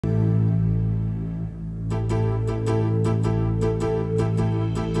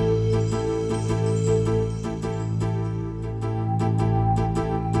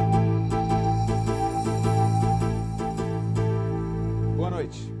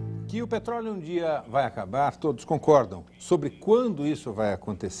Que o petróleo um dia vai acabar, todos concordam. Sobre quando isso vai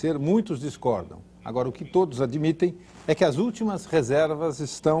acontecer, muitos discordam. Agora, o que todos admitem é que as últimas reservas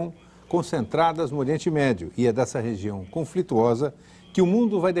estão concentradas no Oriente Médio e é dessa região conflituosa que o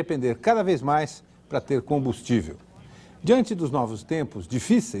mundo vai depender cada vez mais para ter combustível. Diante dos novos tempos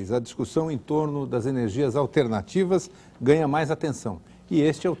difíceis, a discussão em torno das energias alternativas ganha mais atenção. E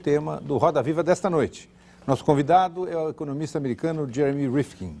este é o tema do Roda Viva desta noite. Nosso convidado é o economista americano Jeremy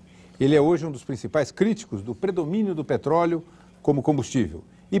Rifkin. Ele é hoje um dos principais críticos do predomínio do petróleo como combustível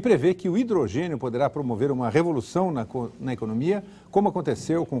e prevê que o hidrogênio poderá promover uma revolução na economia, como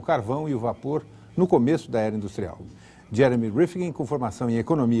aconteceu com o carvão e o vapor no começo da era industrial. Jeremy Rifkin, com formação em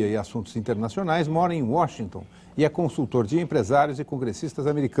economia e assuntos internacionais, mora em Washington e é consultor de empresários e congressistas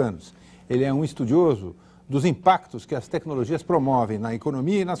americanos. Ele é um estudioso dos impactos que as tecnologias promovem na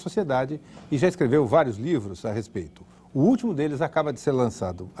economia e na sociedade e já escreveu vários livros a respeito. O último deles acaba de ser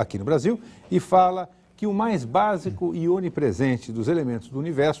lançado aqui no Brasil e fala que o mais básico e onipresente dos elementos do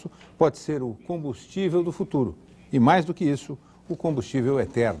universo pode ser o combustível do futuro. E mais do que isso, o combustível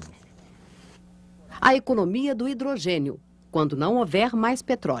eterno. A economia do hidrogênio, quando não houver mais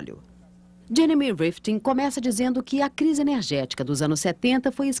petróleo. Jeremy Rifkin começa dizendo que a crise energética dos anos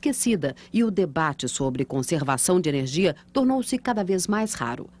 70 foi esquecida e o debate sobre conservação de energia tornou-se cada vez mais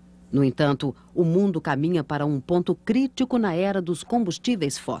raro. No entanto, o mundo caminha para um ponto crítico na era dos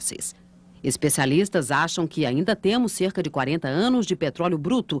combustíveis fósseis. Especialistas acham que ainda temos cerca de 40 anos de petróleo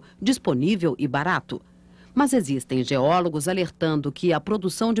bruto disponível e barato. Mas existem geólogos alertando que a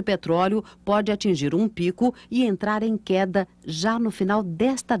produção de petróleo pode atingir um pico e entrar em queda já no final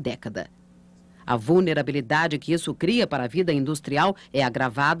desta década. A vulnerabilidade que isso cria para a vida industrial é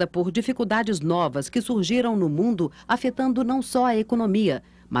agravada por dificuldades novas que surgiram no mundo, afetando não só a economia,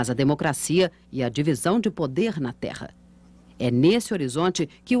 mas a democracia e a divisão de poder na Terra. É nesse horizonte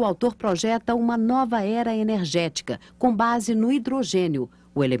que o autor projeta uma nova era energética, com base no hidrogênio,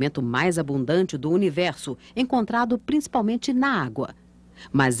 o elemento mais abundante do universo, encontrado principalmente na água.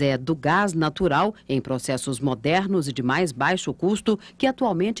 Mas é do gás natural, em processos modernos e de mais baixo custo, que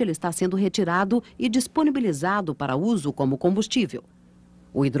atualmente ele está sendo retirado e disponibilizado para uso como combustível.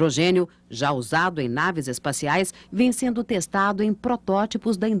 O hidrogênio, já usado em naves espaciais, vem sendo testado em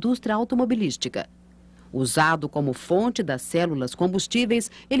protótipos da indústria automobilística. Usado como fonte das células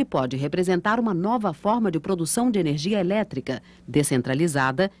combustíveis, ele pode representar uma nova forma de produção de energia elétrica,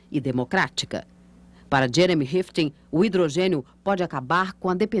 descentralizada e democrática. Para Jeremy Rifkin, o hidrogênio pode acabar com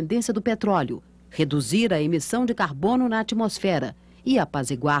a dependência do petróleo, reduzir a emissão de carbono na atmosfera e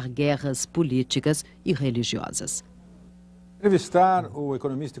apaziguar guerras políticas e religiosas. Para entrevistar o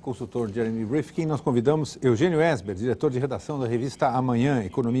economista e consultor Jeremy Rifkin, nós convidamos Eugênio Esber, diretor de redação da revista Amanhã,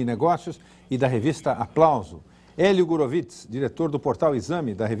 Economia e Negócios, e da revista Aplauso. Hélio Gurovitz, diretor do portal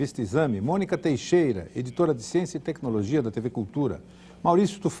Exame, da revista Exame. Mônica Teixeira, editora de Ciência e Tecnologia da TV Cultura.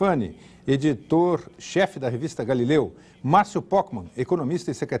 Maurício Tufani, editor-chefe da revista Galileu. Márcio Pockmann,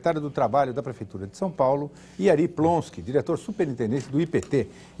 economista e secretário do Trabalho da Prefeitura de São Paulo. E Ari Plonsky, diretor superintendente do IPT,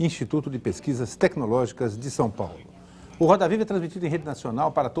 Instituto de Pesquisas Tecnológicas de São Paulo. O Roda Viva é transmitido em rede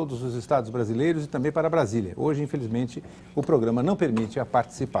nacional para todos os estados brasileiros e também para Brasília. Hoje, infelizmente, o programa não permite a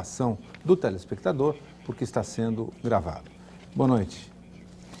participação do telespectador, porque está sendo gravado. Boa noite.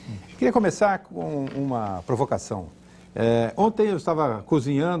 Queria começar com uma provocação. Ontem eu estava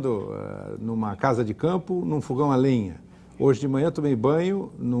cozinhando numa casa de campo, num fogão a lenha. Hoje de manhã tomei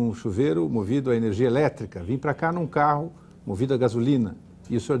banho num chuveiro movido a energia elétrica. Vim para cá num carro movido a gasolina.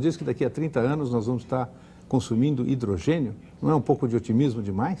 E o senhor disse que daqui a 30 anos nós vamos estar consumindo hidrogênio? Não é um pouco de otimismo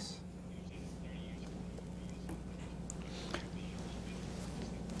demais?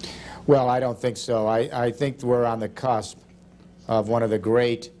 Well, I don't think so. I think we're on the cusp of one of the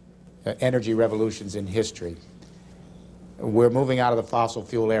great energy revolutions in history. We're moving out of the fossil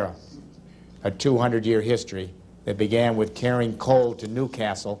fuel era, a 200-year history that began with carrying coal to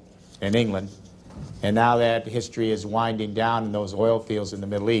Newcastle in England, and now that history is winding down in those oil fields in the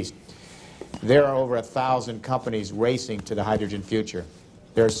Middle East. There are over 1,000 companies racing to the hydrogen future.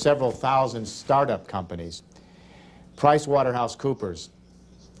 There are several thousand startup companies. PricewaterhouseCoopers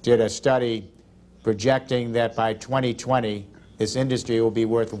did a study projecting that by 2020, this industry will be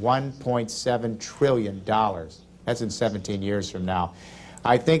worth $1.7 trillion. That's in 17 years from now.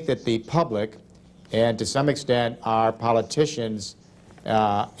 I think that the public, and to some extent our politicians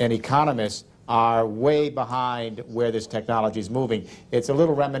and economists, are way behind where this technology is moving. It's a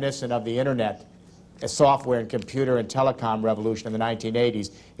little reminiscent of the internet, a software and computer and telecom revolution in the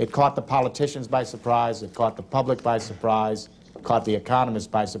 1980s. It caught the politicians by surprise, it caught the public by surprise, it caught the economists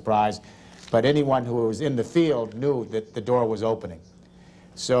by surprise, but anyone who was in the field knew that the door was opening.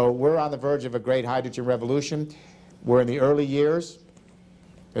 So we're on the verge of a great hydrogen revolution. We're in the early years.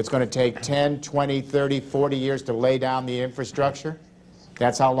 It's going to take 10, 20, 30, 40 years to lay down the infrastructure.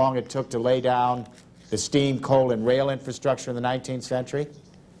 That's how long it took to lay down the steam, coal, and rail infrastructure in the 19th century.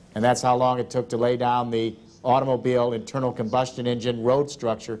 And that's how long it took to lay down the automobile internal combustion engine road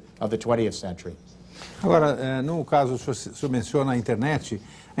structure of the 20th century. Agora, no caso, o senhor menciona a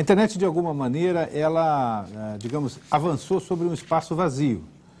internet de alguma maneira, ela, digamos, avançou sobre um espaço vazio.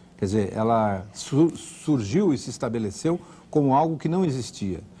 Quer dizer, ela surgiu e se estabeleceu como algo que não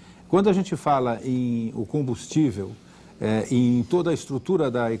existia. Quando a gente fala em o combustível, em toda a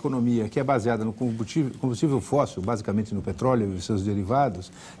estrutura da economia que é baseada no combustível fóssil, basicamente no petróleo e seus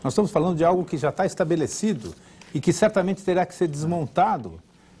derivados, nós estamos falando de algo que já está estabelecido e que certamente terá que ser desmontado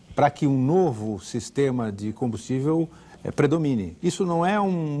para que um novo sistema de combustível predomine. Isso não é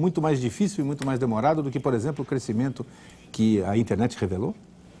muito mais difícil e muito mais demorado do que, por exemplo, o crescimento que a internet revelou?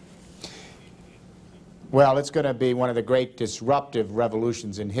 Well, it's going to be one of the great disruptive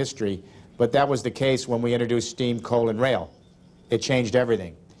revolutions in history, but that was the case when we introduced steam, coal, and rail. It changed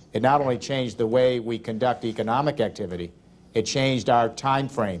everything. It not only changed the way we conduct economic activity, it changed our time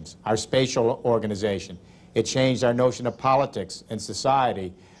frames, our spatial organization. It changed our notion of politics and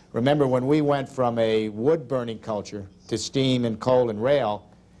society. Remember, when we went from a wood-burning culture to steam and coal and rail,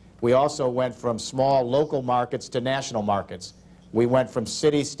 we also went from small local markets to national markets. We went from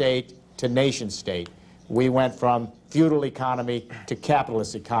city-state to nation-state. We went from feudal economy to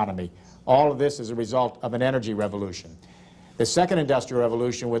capitalist economy. All of this is a result of an energy revolution. The second industrial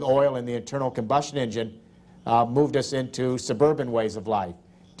revolution with oil and the internal combustion engine moved us into suburban ways of life,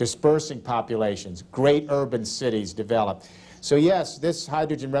 dispersing populations, great urban cities developed. So yes, this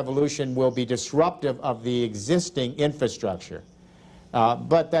hydrogen revolution will be disruptive of the existing infrastructure.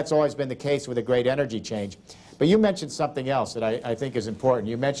 But that's always been the case with a great energy change. But you mentioned something else that I think is important.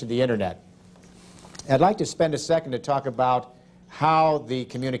 You mentioned the internet. I'd like to spend a second to talk about how the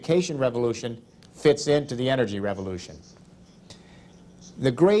communication revolution fits into the energy revolution.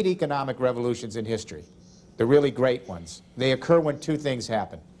 The great economic revolutions in history, the really great ones, they occur when two things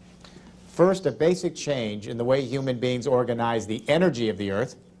happen. First, a basic change in the way human beings organize the energy of the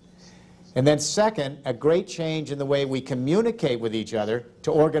earth. And then second, a great change in the way we communicate with each other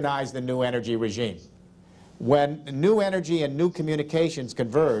to organize the new energy regime. When new energy and new communications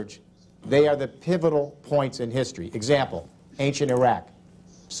converge, they are the pivotal points in history. Example, ancient Iraq,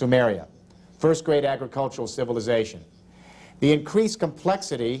 Sumeria, first great agricultural civilization. The increased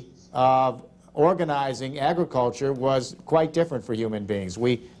complexity of organizing agriculture was quite different for human beings.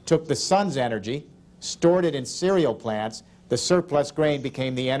 We took the sun's energy, stored it in cereal plants, the surplus grain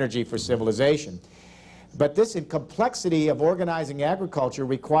became the energy for civilization. But this complexity of organizing agriculture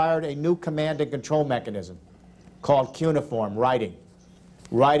required a new command and control mechanism called cuneiform writing.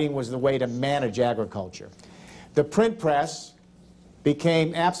 Writing was the way to manage agriculture. The print press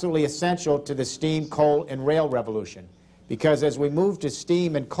became absolutely essential to the steam, coal, and rail revolution, because as we moved to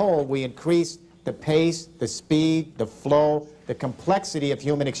steam and coal, we increased the pace, the speed, the flow, the complexity of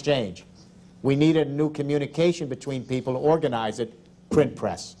human exchange. We needed a new communication between people to organize it, print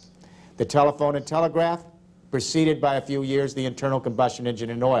press. The telephone and telegraph, preceded by a few years the internal combustion engine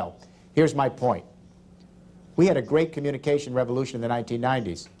and oil. Here's my point. We had a great communication revolution in the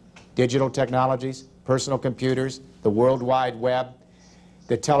 1990s. Digital technologies, personal computers, the World Wide Web,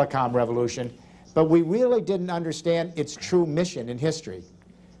 the telecom revolution, but we really didn't understand its true mission in history.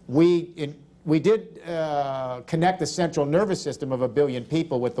 We did connect the central nervous system of 1 billion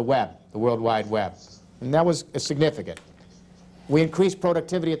people with the web, the World Wide Web, and that was significant. We increased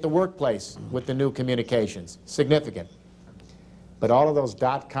productivity at the workplace with the new communications, significant. But all of those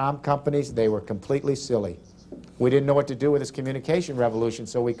dot-com companies, they were completely silly. We didn't know what to do with this communication revolution,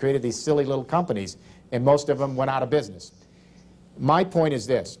 so we created these silly little companies, and most of them went out of business. My point is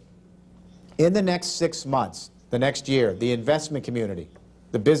this. In the next 6 months, the next year, the investment community,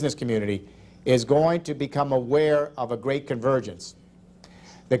 the business community, is going to become aware of a great convergence.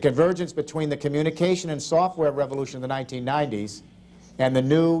 The convergence between the communication and software revolution of the 1990s and the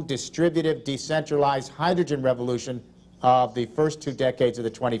new distributive, decentralized hydrogen revolution of the first 2 decades of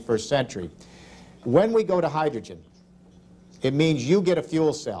the 21st century. When we go to hydrogen, it means you get a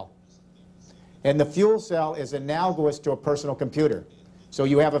fuel cell. And the fuel cell is analogous to a personal computer. So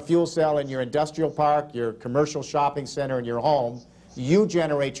you have a fuel cell in your industrial park, your commercial shopping center, and your home. You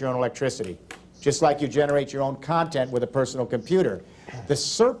generate your own electricity, just like you generate your own content with a personal computer. The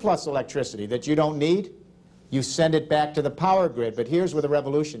surplus electricity that you don't need, you send it back to the power grid. But here's where the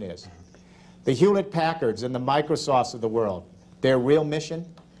revolution is. The Hewlett-Packards and the Microsofts of the world, their real mission,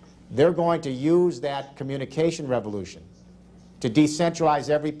 they're going to use that communication revolution to decentralize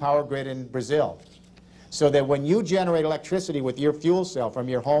every power grid in Brazil, so that when you generate electricity with your fuel cell from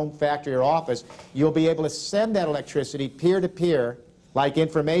your home, factory, or office, you'll be able to send that electricity peer-to-peer, like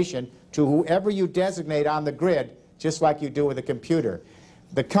information, to whoever you designate on the grid, just like you do with a computer.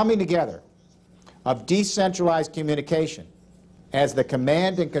 The coming together of decentralized communication as the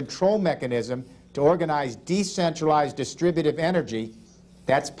command and control mechanism to organize decentralized distributive energy,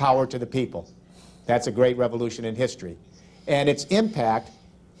 that's power to the people. That's a great revolution in history. And its impact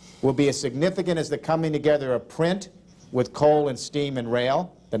will be as significant as the coming together of print with coal and steam and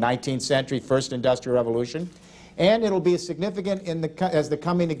rail, the 19th century first industrial revolution, and it'll be as significant as the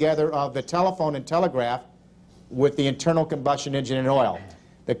coming together of the telephone and telegraph with the internal combustion engine and oil.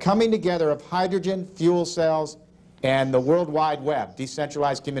 The coming together of hydrogen, fuel cells, and the World Wide Web,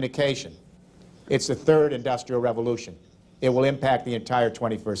 decentralized communication. It's the third industrial revolution. It will impact the entire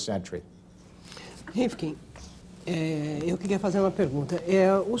 21st century. Rifkin, eu queria fazer uma pergunta.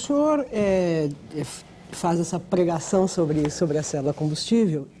 O senhor faz essa pregação sobre a célula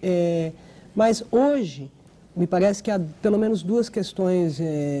combustível, mas hoje me parece que há pelo menos duas questões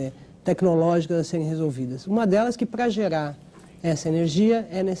tecnológicas a serem resolvidas. Uma delas que para gerar essa energia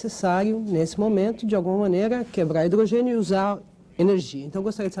é necessário, nesse momento, de alguma maneira, quebrar hidrogênio e usar energia. Então, eu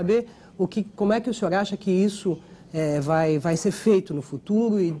gostaria de saber como é que o senhor acha que isso vai ser feito no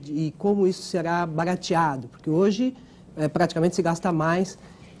futuro e como isso será barateado, porque hoje praticamente se gasta mais.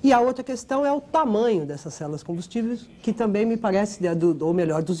 E a outra questão é o tamanho dessas células combustíveis, que também me parece, ou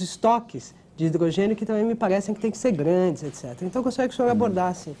melhor, dos estoques de hidrogênio, que também me parecem que tem que ser grandes, etc. Então, eu gostaria que o senhor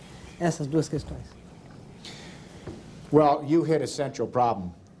abordasse essas duas questões. Well, you hit a central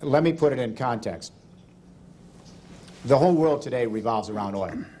problem. Let me put it in context. The whole world today revolves around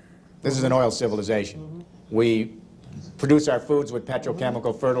oil. This is an oil civilization. We produce our foods with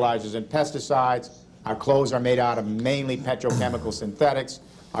petrochemical fertilizers and pesticides. Our clothes are made out of mainly petrochemical synthetics.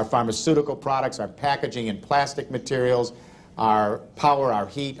 Our pharmaceutical products, our packaging and plastic materials, our power, our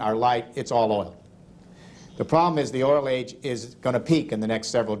heat, our light, it's all oil. The problem is the oil age is going to peak in the next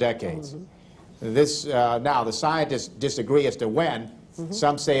several decades. Now, the scientists disagree as to when.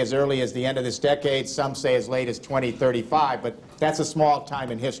 Some say as early as the end of this decade, some say as late as 2035, but that's a small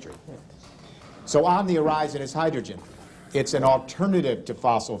time in history. So on the horizon is hydrogen. It's an alternative to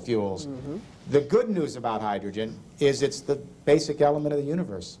fossil fuels. The good news about hydrogen is it's the basic element of the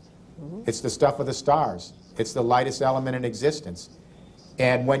universe. It's the stuff of the stars. It's the lightest element in existence.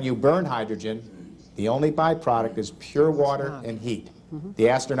 And when you burn hydrogen, the only byproduct is pure water and heat. The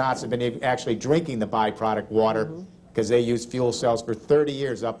astronauts have been actually drinking the byproduct water because they use fuel cells for 30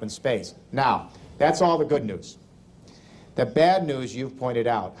 years up in space. Now, that's all the good news. The bad news you've pointed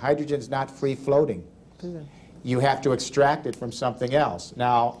out, hydrogen's not free floating. You have to extract it from something else.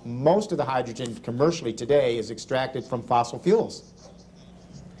 Now, most of the hydrogen commercially today is extracted from fossil fuels,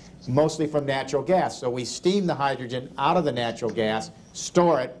 mostly from natural gas. So we steam the hydrogen out of the natural gas,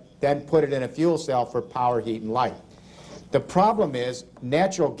 store it, then put it in a fuel cell for power, heat, and light. The problem is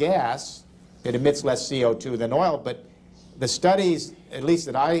natural gas, it emits less CO2 than oil, but the studies, at least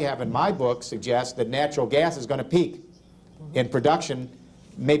that I have in my book, suggest that natural gas is going to peak in production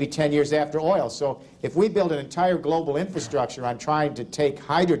maybe 10 years after oil. So if we build an entire global infrastructure on trying to take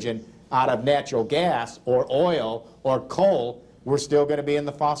hydrogen out of natural gas or oil or coal, we're still going to be in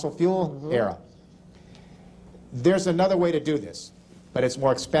the fossil fuel era. There's another way to do this, but it's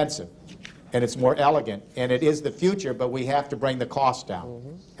more expensive and it's more elegant, and it is the future, but we have to bring the cost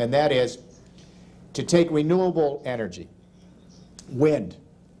down. And that is to take renewable energy, wind,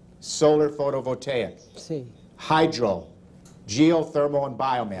 solar photovoltaic, hydro, geothermal, and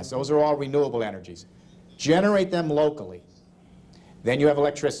biomass. Those are all renewable energies. Generate them locally. Then you have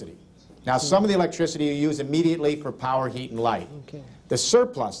electricity. Now, some of the electricity you use immediately for power, heat, and light. The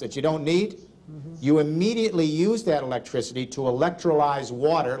surplus that you don't need, you immediately use that electricity to electrolyze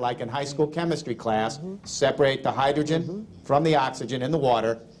water, like in high school chemistry class, separate the hydrogen from the oxygen in the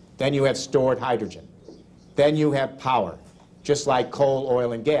water, then you have stored hydrogen. Then you have power, just like coal,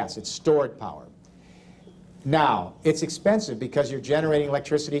 oil, and gas. It's stored power. Now, it's expensive because you're generating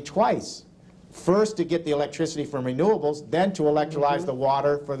electricity twice. First to get the electricity from renewables, then to electrolyze the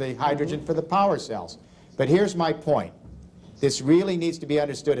water for the hydrogen for the power cells. But here's my point. This really needs to be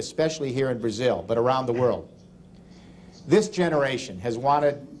understood, especially here in Brazil, but around the world. This generation has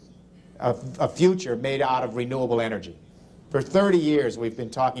wanted a future made out of renewable energy. For 30 years, we've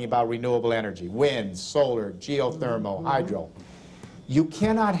been talking about renewable energy, wind, solar, geothermal, hydro. You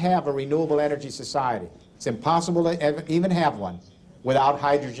cannot have a renewable energy society. It's impossible to even have one without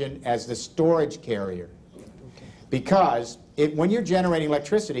hydrogen as the storage carrier. because when you're generating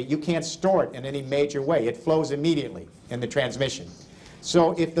electricity, you can't store it in any major way. It flows immediately in the transmission.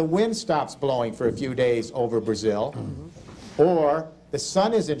 So if the wind stops blowing for a few days over Brazil, or the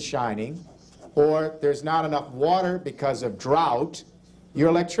sun isn't shining, or there's not enough water because of drought, your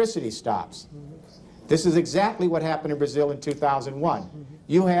electricity stops. This is exactly what happened in Brazil in 2001.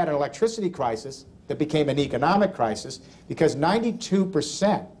 You had an electricity crisis that became an economic crisis because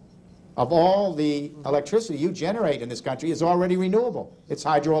 92% of all the electricity you generate in this country is already renewable. It's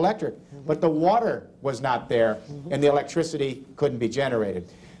hydroelectric. But the water was not there, and the electricity couldn't be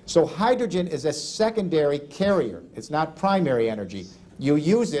generated. So hydrogen is a secondary carrier. It's not primary energy. You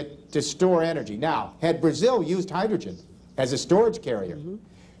use it to store energy. Now, had Brazil used hydrogen as a storage carrier,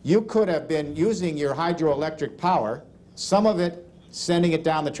 you could have been using your hydroelectric power, some of it sending it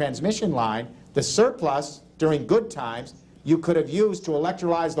down the transmission line, the surplus during good times you could have used to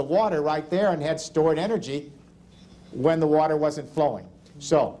electrolyze the water right there and had stored energy when the water wasn't flowing.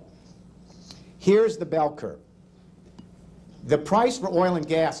 So here's the bell curve. The price for oil and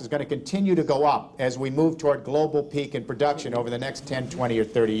gas is going to continue to go up as we move toward global peak in production over the next 10, 20, or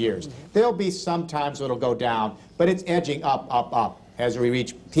 30 years. There'll be some times it'll go down, but it's edging up, up, up as we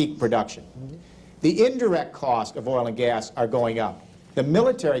reach peak production. The indirect cost of oil and gas are going up. The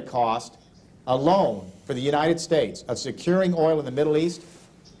military cost alone for the United States of securing oil in the Middle East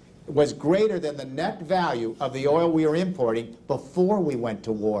was greater than the net value of the oil we were importing before we went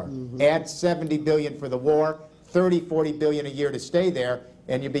to war. Add 70 billion for the war, 30, 40 billion a year to stay there,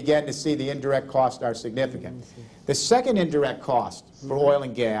 and you begin to see the indirect costs are significant. The second indirect cost for oil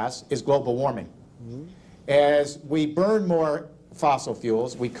and gas is global warming. As we burn more fossil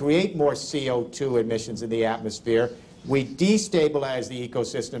fuels, we create more CO2 emissions in the atmosphere, we destabilize the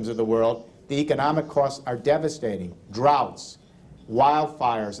ecosystems of the world, the economic costs are devastating. Droughts,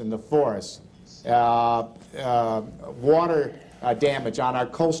 wildfires in the forests, water damage on our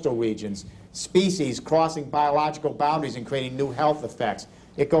coastal regions, species crossing biological boundaries and creating new health effects.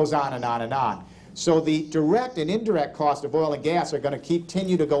 It goes on and on and on. So the direct and indirect cost of oil and gas are going to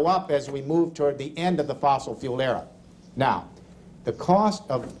continue to go up as we move toward the end of the fossil fuel era. Now, the cost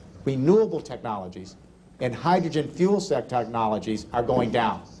of renewable technologies and hydrogen fuel cell technologies are going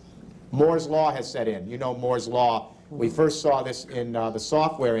down. Moore's Law has set in. You know Moore's Law. We first saw this in the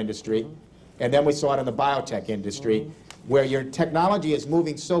software industry, and then we saw it in the biotech industry, where your technology is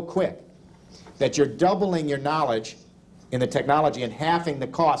moving so quick that you're doubling your knowledge in the technology and halving the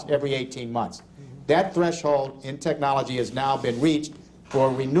cost every 18 months. That threshold in technology has now been reached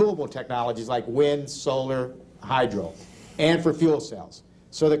for renewable technologies like wind, solar, hydro, and for fuel cells.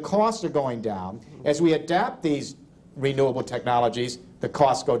 So the costs are going down. As we adapt these renewable technologies, the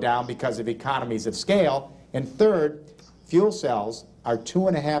costs go down because of economies of scale. And third, fuel cells are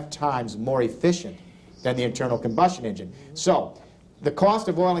 2.5 times more efficient than the internal combustion engine. So the cost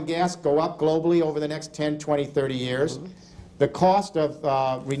of oil and gas go up globally over the next 10, 20, 30 years. The cost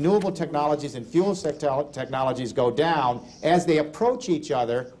of renewable technologies and fuel technologies go down. As they approach each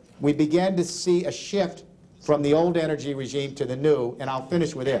other, we begin to see a shift from the old energy regime to the new. And I'll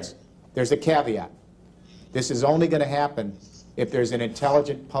finish with this. There's a caveat. This is only going to happen if there's an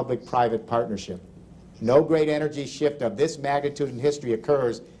intelligent public-private partnership. No great energy shift of this magnitude in history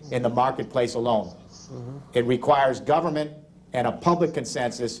occurs in the marketplace alone. It requires government and a public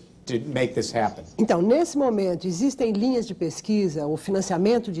consensus to make this happen. Então, nesse momento, existem linhas de pesquisa, ou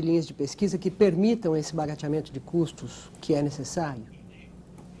financiamento de linhas de pesquisa que permitam esse barateamento de custos que é necessário?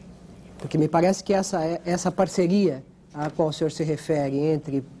 Porque me parece que essa parceria a qual o senhor se refere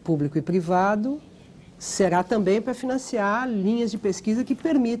entre público e privado será também para financiar linhas de pesquisa que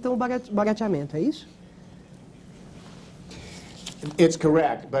permitam o barateamento, é isso? It's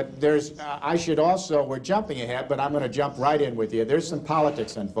correct, but there's, I should also, we're jumping ahead, but I'm going to jump right in with you. There's some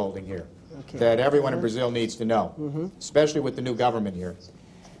politics unfolding here that everyone in Brazil needs to know, especially with the new government here.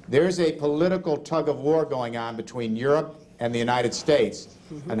 There's a political tug of war going on between Europe and the United States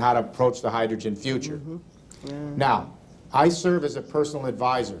on how to approach the hydrogen future. Now, I serve as a personal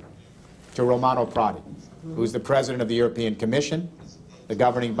advisor to Romano Prodi, who's the president of the European Commission, the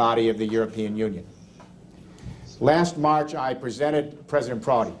governing body of the European Union. Last March, I presented President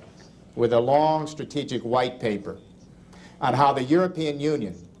Prodi with a long strategic white paper on how the European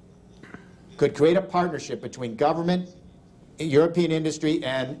Union could create a partnership between government, European industry,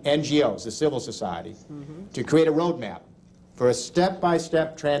 and NGOs, the civil society, to create a roadmap for a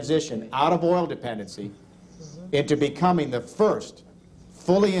step-by-step transition out of oil dependency into becoming the first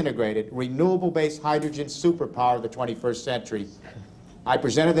fully integrated, renewable-based hydrogen superpower of the 21st century. I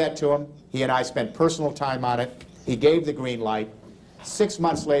presented that to him. He and I spent personal time on it. He gave the green light. 6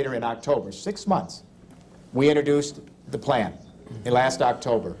 months later in October, 6 months, we introduced the plan in last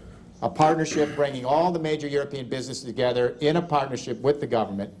October, a partnership bringing all the major European businesses together in a partnership with the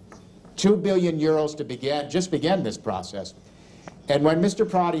government, 2 billion euros to begin this process. And when Mr.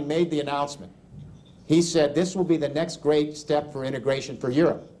 Prodi made the announcement, he said this will be the next great step for integration for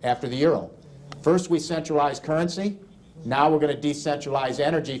Europe after the euro. First we centralized currency, now we're going to decentralize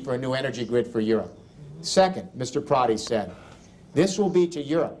energy for a new energy grid for Europe. Second, Mr. Prodi said, this will be to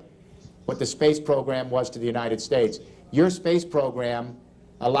Europe what the space program was to the United States. Your space program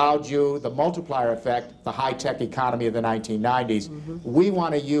allowed you the multiplier effect, the high-tech economy of the 1990s. We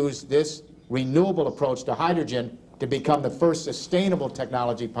want to use this renewable approach to hydrogen to become the first sustainable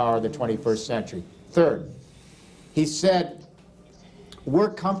technology power of the 21st century. Third, he said, we're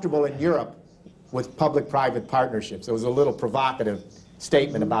comfortable in Europe with public-private partnerships. It was a little provocative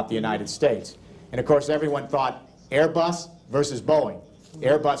statement about the United States. And of course, everyone thought Airbus versus Boeing.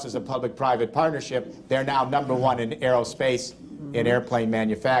 Airbus is a public-private partnership. They're now #1 in aerospace in airplane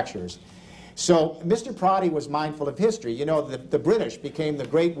manufacturers. So Mr. Prodi was mindful of history. You know, the British became the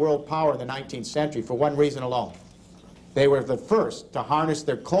great world power in the 19th century for one reason alone. They were the first to harness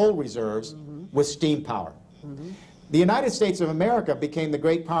their coal reserves with steam power. The United States of America became the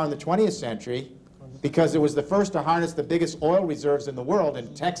great power in the 20th century because it was the first to harness the biggest oil reserves in the world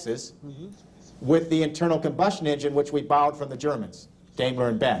in Texas with the internal combustion engine, which we borrowed from the Germans, Daimler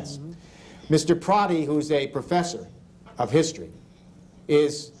and Benz. Mr. Prodi, who's a professor of history,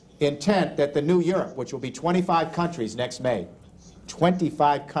 is intent that the new Europe, which will be 25 countries next May,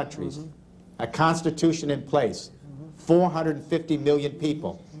 25 countries, a constitution in place, 450 million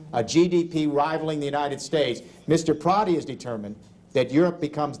people, a GDP rivaling the United States, Mr. Prodi is determined that Europe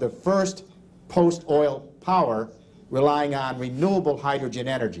becomes the first post-oil power relying on renewable hydrogen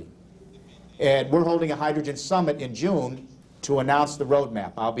energy. And we're holding a hydrogen summit in June to announce the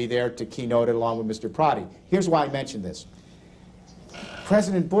roadmap. I'll be there to keynote it along with Mr. Prodi. Here's why I mention this.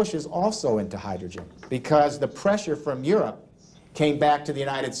 President Bush is also into hydrogen because the pressure from Europe came back to the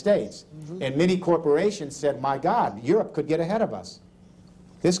United States. And many corporations said, my God, Europe could get ahead of us.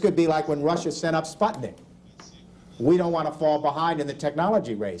 This could be like when Russia sent up Sputnik. We don't want to fall behind in the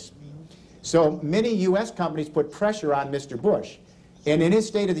technology race. So many U.S. companies put pressure on Mr. Bush. And in his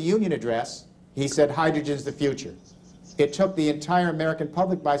State of the Union address, he said, hydrogen's the future. It took the entire American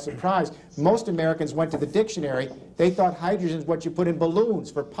public by surprise. Most Americans went to the dictionary. They thought hydrogen is what you put in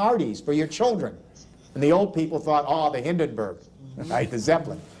balloons for parties, for your children. And the old people thought, oh, the Hindenburg, right, the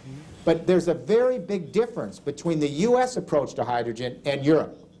Zeppelin. But there's a very big difference between the U.S. approach to hydrogen and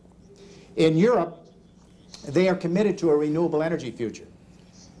Europe. In Europe, they are committed to a renewable energy future.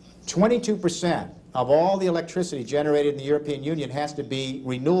 22% of all the electricity generated in the European Union has to be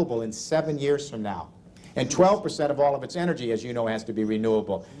renewable in 7 years from now. And 12% of all of its energy, as you know, has to be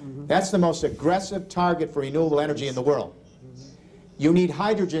renewable. That's the most aggressive target for renewable energy in the world. You need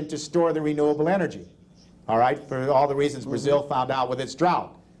hydrogen to store the renewable energy, all right, for all the reasons Brazil found out with its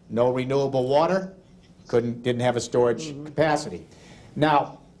drought. No renewable water, didn't have a storage capacity.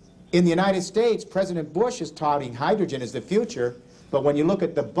 Now, in the United States, President Bush is touting hydrogen as the future, but when you look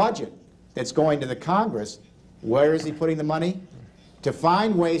at the budget that's going to the Congress, where is he putting the money? To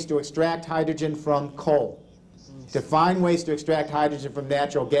find ways to extract hydrogen from coal, to find ways to extract hydrogen from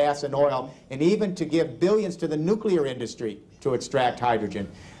natural gas and oil, and even to give billions to the nuclear industry to extract hydrogen.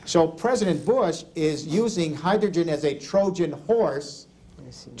 So President Bush is using hydrogen as a Trojan horse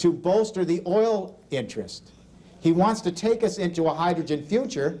to bolster the oil interest. He wants to take us into a hydrogen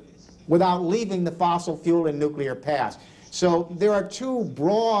future without leaving the fossil fuel and nuclear past. So there are two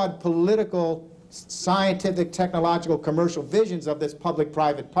broad political, scientific, technological, commercial visions of this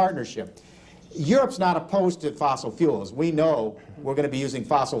public-private partnership. Europe's not opposed to fossil fuels. We know we're going to be using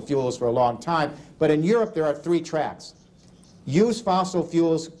fossil fuels for a long time, but in Europe there are 3 tracks. Use fossil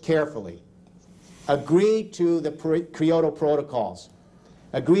fuels carefully. Agree to the Kyoto protocols.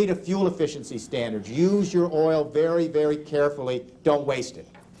 Agree to fuel efficiency standards. Use your oil very, very carefully. Don't waste it.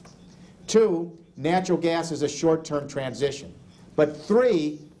 2, natural gas is a short-term transition. But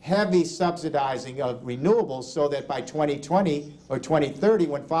 3, heavy subsidizing of renewables so that by 2020 or 2030,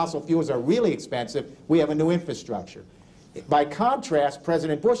 when fossil fuels are really expensive, we have a new infrastructure. By contrast,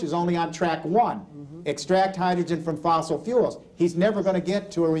 President Bush is only on track 1, extract hydrogen from fossil fuels. He's never going to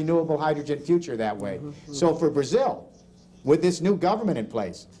get to a renewable hydrogen future that way. So for Brazil, with this new government in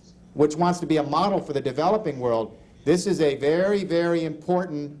place, which wants to be a model for the developing world, this is a very, very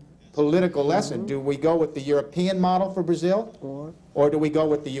important political lesson. Do we go with the European model for Brazil, or do we go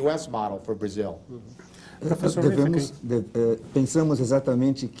with the U.S. model for Brazil? Pensamos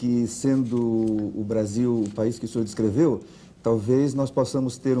exatamente que, sendo o Brasil o país que o senhor descreveu, talvez nós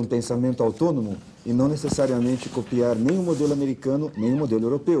possamos ter um pensamento autônomo e não necessariamente copiar nem o modelo americano, nem o modelo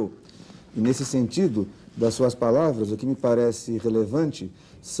europeu. E nesse sentido, das suas palavras, o que me parece relevante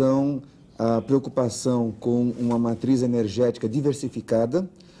são a preocupação com uma matriz energética diversificada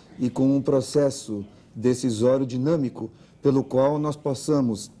e com um processo decisório dinâmico pelo qual nós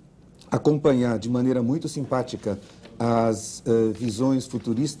possamos acompanhar de maneira muito simpática as visões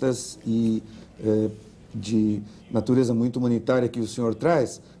futuristas e de natureza muito humanitária que o senhor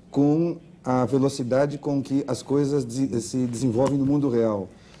traz, com a velocidade com que as coisas se desenvolvem no mundo real.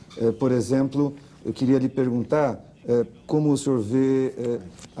 Por exemplo, eu queria lhe perguntar como o senhor vê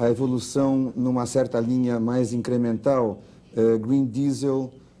a evolução numa certa linha mais incremental, green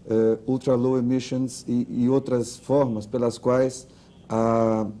diesel, ultra low emissions e outras formas pelas quais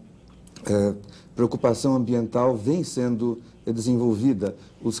a preocupação ambiental vem sendo desenvolvida.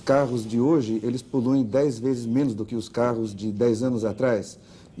 Os carros de hoje, eles poluem 10 vezes menos do que os carros de 10 anos atrás.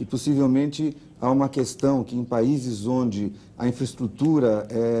 E possivelmente há uma questão que em países onde a infraestrutura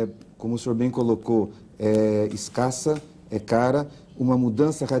é, como o senhor bem colocou, é escassa, é cara, uma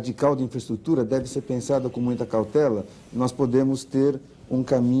mudança radical de infraestrutura deve ser pensada com muita cautela. Nós podemos ter um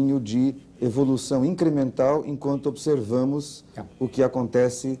caminho de evolução incremental enquanto observamos o que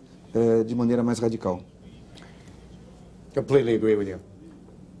acontece de maneira mais radical. Completely agree with you.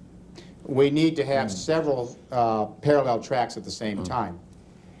 We need to have several parallel tracks at the same time.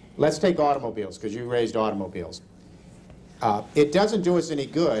 Let's take automobiles, because you raised automobiles. It doesn't do us any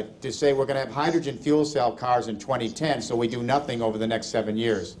good to say we're going to have hydrogen fuel cell cars in 2010, so we do nothing over the next 7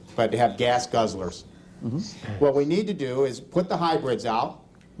 years, but have gas guzzlers. What we need to do is put the hybrids out.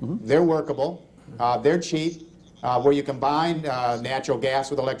 They're workable. They're cheap. Where you combine natural gas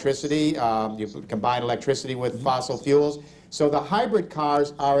with electricity, you combine electricity with fossil fuels. So the hybrid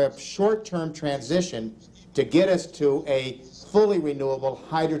cars are a short-term transition to get us to a fully renewable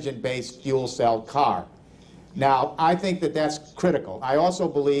hydrogen-based fuel cell car. Now, I think that that's critical. I also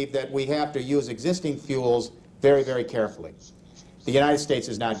believe that we have to use existing fuels very, very carefully. The United States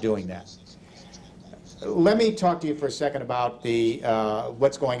is not doing that. Let me talk to you for a second about the,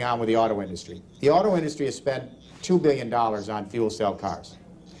 what's going on with the auto industry. The auto industry has spent $2 billion on fuel cell cars.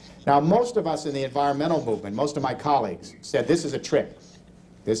 Now, most of us in the environmental movement, most of my colleagues, said this is a trick.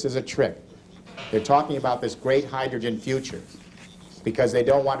 This is a trick. They're talking about this great hydrogen future because they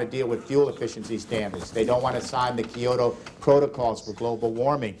don't want to deal with fuel efficiency standards. They don't want to sign the Kyoto protocols for global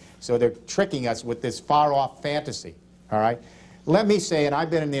warming. So they're tricking us with this far-off fantasy, all right? Let me say, and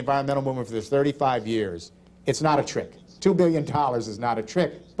I've been in the environmental movement for 35 years, it's not a trick. $2 billion is not a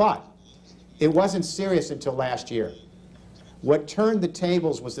trick, but it wasn't serious until last year. What turned the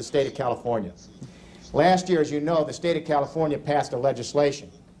tables was the state of California. Last year, as you know, the state of California passed a legislation.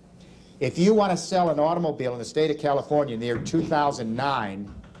 If you want to sell an automobile in the state of California in the year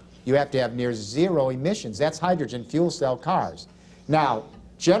 2009, you have to have near zero emissions. That's hydrogen fuel cell cars. Now,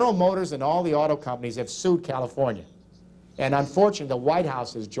 General Motors and all the auto companies have sued California. And unfortunately, the White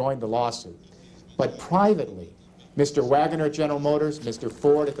House has joined the lawsuit. But privately, Mr. Wagoner at General Motors, Mr.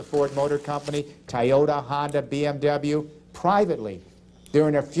 Ford at the Ford Motor Company, Toyota, Honda, BMW, privately, they're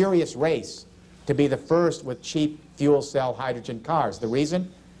in a furious race to be the first with cheap fuel cell hydrogen cars. The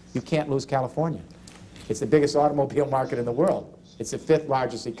reason? You can't lose California. It's the biggest automobile market in the world. It's the 5th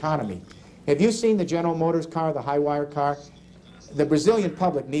largest economy. Have you seen the General Motors car, the high-wire car? The Brazilian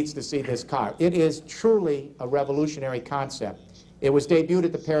public needs to see this car. It is truly a revolutionary concept. It was debuted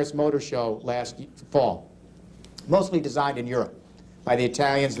at the Paris Motor Show last fall, mostly designed in Europe by the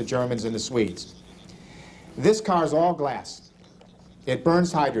Italians, the Germans, and the Swedes. This car is all glass. It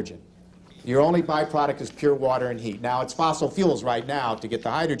burns hydrogen. Your only byproduct is pure water and heat. Now, it's fossil fuels right now to get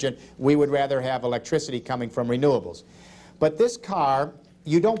the hydrogen. We would rather have electricity coming from renewables. But this car,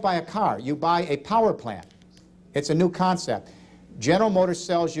 you don't buy a car. You buy a power plant. It's a new concept. General Motors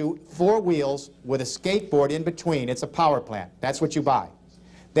sells you 4 wheels with a skateboard in between. It's a power plant. That's what you buy.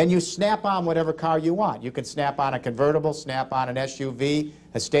 Then you snap on whatever car you want. You can snap on a convertible, snap on an SUV,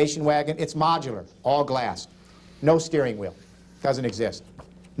 a station wagon. It's modular, all glass. No steering wheel. Doesn't exist.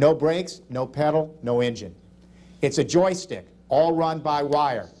 No brakes, no pedal, no engine. It's a joystick, all run by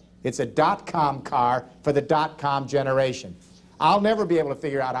wire. It's a dot-com car for the dot-com generation. I'll never be able to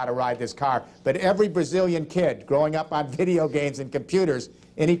figure out how to ride this car, but every Brazilian kid growing up on video games and computers,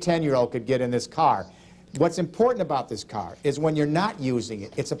 any 10-year-old could get in this car. What's important about this car is when you're not using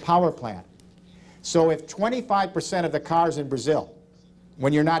it, it's a power plant. So if 25% of the cars in Brazil,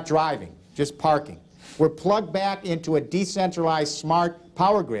 when you're not driving, just parking, were plugged back into a decentralized smart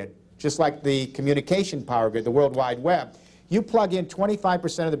power grid, just like the communication power grid, the World Wide Web, you plug in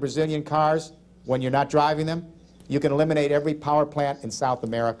 25% of the Brazilian cars when you're not driving them, you can eliminate every power plant in South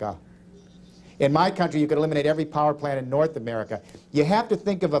America. In my country, you could eliminate every power plant in North America. You have to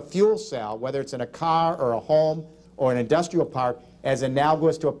think of a fuel cell, whether it's in a car or a home or an industrial park, as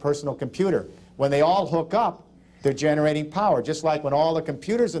analogous to a personal computer. When they all hook up, they're generating power. Just like when all the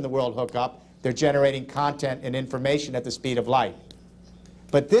computers in the world hook up, they're generating content and information at the speed of light.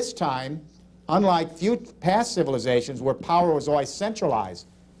 But this time, unlike past civilizations where power was always centralized,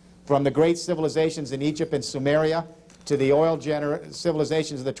 from the great civilizations in Egypt and Sumeria to the oil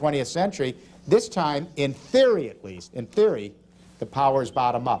civilizations of the 20th century, this time, in theory at least, in theory, the power is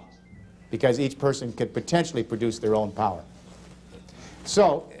bottom up, because each person could potentially produce their own power.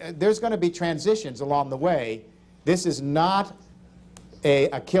 So there's going to be transitions along the way. This is not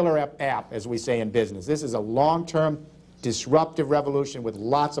a killer app, as we say in business. This is a long-term disruptive revolution with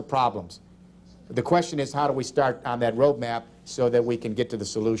lots of problems. The question is, how do we start on that roadmap so that we can get to the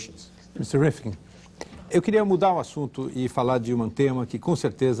solutions? Mr. Rifkin, eu queria mudar o assunto e falar de um tema que, com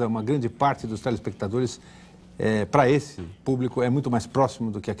certeza, uma grande parte dos telespectadores, para esse público, é muito mais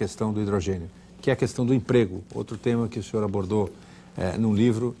próximo do que a questão do hidrogênio, que é a questão do emprego, outro tema que o senhor abordou num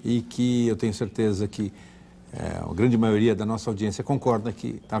livro e que eu tenho certeza que a grande maioria da nossa audiência concorda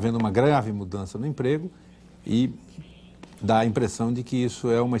que está havendo uma grave mudança no emprego e dá a impressão de que isso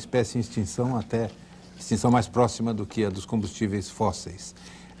é uma espécie de extinção, até extinção mais próxima do que a dos combustíveis fósseis.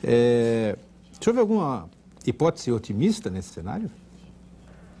 O senhor vê alguma hipótese otimista nesse cenário?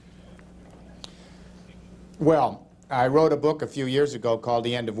 Well, I wrote a book a few years ago called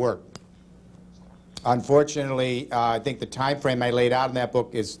The End of Work. Unfortunately, I think the time frame I laid out in that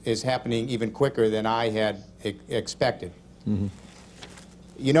book is happening even quicker than I had expected. Mm-hmm.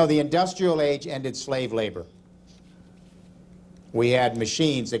 You know, the industrial age ended slave labor. We had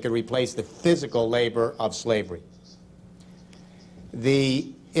machines that could replace the physical labor of slavery.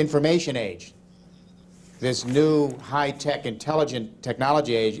 The information age, this new high-tech, intelligent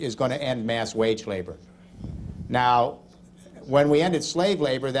technology age, is going to end mass wage labor. Now, when we ended slave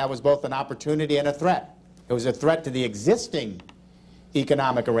labor, that was both an opportunity and a threat. It was a threat to the existing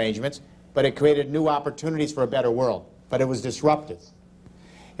economic arrangements, but it created new opportunities for a better world. But it was disruptive.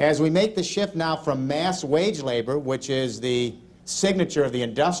 As we make the shift now from mass wage labor, which is the signature of the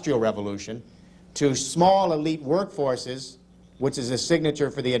Industrial Revolution, to small elite workforces, which is a signature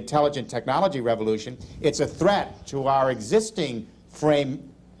for the intelligent technology revolution, it's a threat to our existing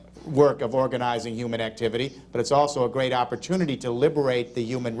framework of organizing human activity, but it's also a great opportunity to liberate the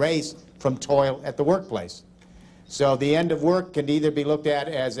human race from toil at the workplace. So the end of work can either be looked at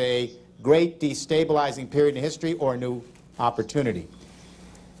as a great destabilizing period in history or a new opportunity.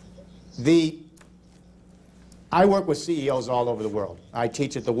 I work with CEOs all over the world. I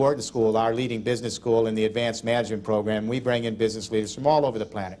teach at the Wharton School, our leading business school in the advanced management program. We bring in business leaders from all over the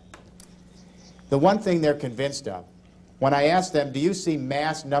planet. The one thing they're convinced of, when I ask them, do you see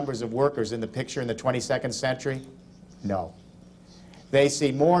mass numbers of workers in the picture in the 22nd century? No. They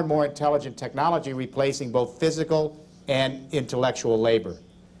see more and more intelligent technology replacing both physical and intellectual labor.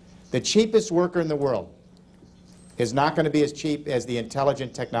 The cheapest worker in the world is not going to be as cheap as the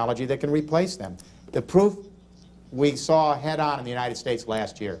intelligent technology that can replace them. The proof we saw head-on in the United States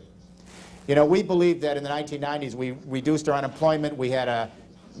last year. You know, we believed that in the 1990s we reduced our unemployment. We had a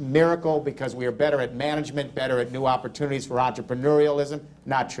miracle because we were better at management, better at new opportunities for entrepreneurialism.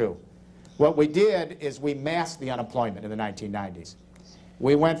 Not true. What we did is we masked the unemployment in the 1990s.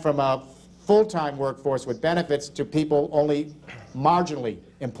 We went from a full-time workforce with benefits to people only marginally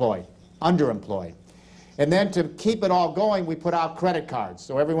employed, underemployed. And then to keep it all going, we put out credit cards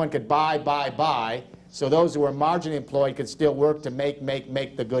so everyone could buy, so those who were marginally employed could still work to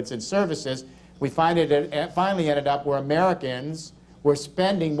make the goods and services. We finally ended up where Americans were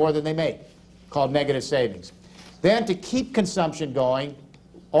spending more than they make, called negative savings. Then to keep consumption going,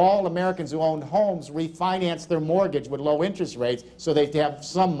 all Americans who owned homes refinanced their mortgage with low interest rates so they'd have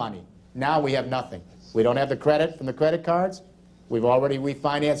some money. Now we have nothing. We don't have the credit from the credit cards. We've already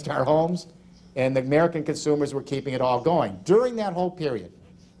refinanced our homes, and the American consumers were keeping it all going. During that whole period,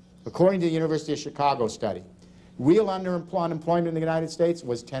 according to the University of Chicago study, real unemployment in the United States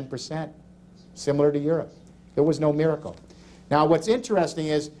was 10%, similar to Europe. There was no miracle. Now, what's interesting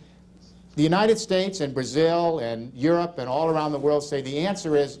is the United States and Brazil and Europe and all around the world say the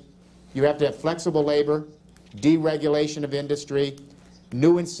answer is you have to have flexible labor, deregulation of industry,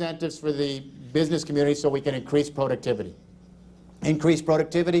 new incentives for the business community so we can increase productivity. Increased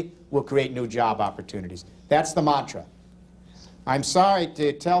productivity will create new job opportunities. That's the mantra. I'm sorry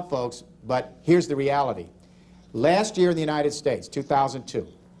to tell folks, but here's the reality. Last year in the United States, 2002,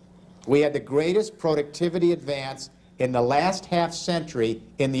 we had the greatest productivity advance in the last half century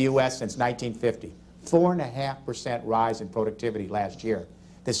in the U.S. since 1950. 4.5% rise in productivity last year.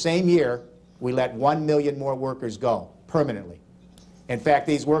 The same year, we let 1 million more workers go permanently. In fact,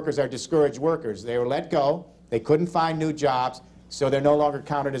 these workers are discouraged workers. They were let go, they couldn't find new jobs, so they're no longer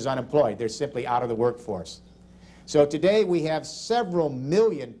counted as unemployed. They're simply out of the workforce. So today we have several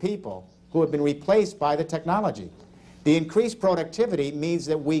million people who have been replaced by the technology. The increased productivity means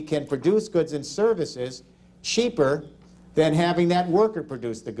that we can produce goods and services cheaper than having that worker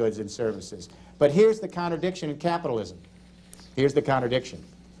produce the goods and services. But here's the contradiction in capitalism. Here's the contradiction.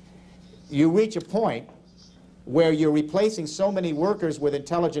 You reach a point where you're replacing so many workers with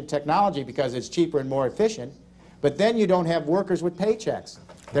intelligent technology because it's cheaper and more efficient, but then you don't have workers with paychecks.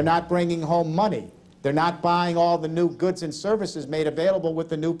 They're not bringing home money. They're not buying all the new goods and services made available with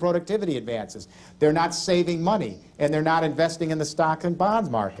the new productivity advances. They're not saving money, and they're not investing in the stock and bonds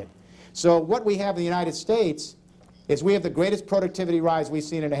market. So what we have in the United States is we have the greatest productivity rise we've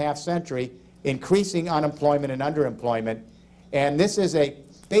seen in a half century, increasing unemployment and underemployment, and this is a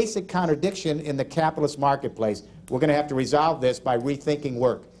basic contradiction in the capitalist marketplace. We're going to have to resolve this by rethinking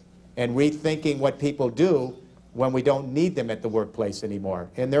work and rethinking what people do when we don't need them at the workplace anymore.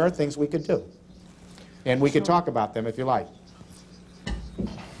 And there are things we could do. And we could talk about them if you like.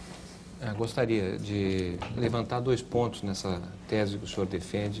 Gostaria de levantar dois pontos nessa tese que o senhor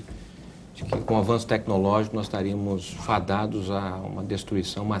defende, de que com o avanço tecnológico nós estaríamos fadados a uma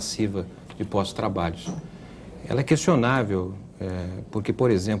destruição massiva de postos de trabalho. Ela é questionável, porque,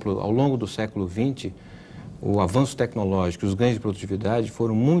 por exemplo, ao longo do século XX, o avanço tecnológico e os ganhos de produtividade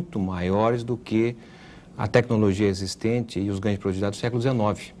foram muito maiores do que a tecnologia existente e os ganhos de produtividade do século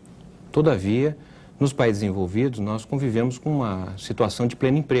XIX. Todavia, nos países desenvolvidos, nós convivemos com uma situação de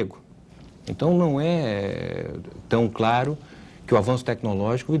pleno emprego. Então, não é tão claro que o avanço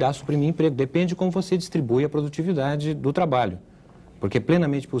tecnológico irá suprimir emprego. Depende de como você distribui a produtividade do trabalho, porque é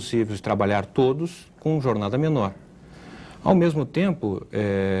plenamente possível trabalhar todos com jornada menor. Ao mesmo tempo,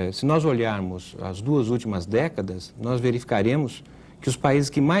 se nós olharmos as duas últimas décadas, nós verificaremos que os países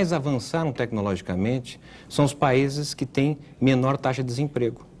que mais avançaram tecnologicamente são os países que têm menor taxa de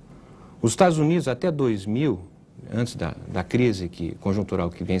desemprego. Os Estados Unidos, até 2000, antes da crise conjuntural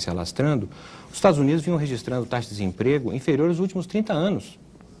que vem se alastrando, os Estados Unidos vinham registrando taxas de desemprego inferiores aos últimos 30 anos.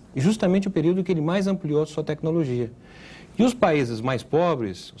 E justamente o período que ele mais ampliou a sua tecnologia. E os países mais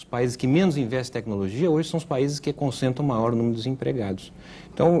pobres, os países que menos investem em tecnologia, hoje são os países que concentram o maior número de desempregados.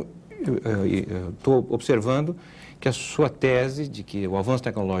 Então, estou observando que a sua tese de que o avanço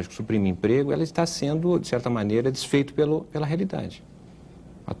tecnológico suprime emprego, ela está sendo, de certa maneira, desfeito pela realidade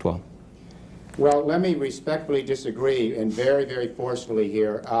atual. Well, let me respectfully disagree and very, very forcefully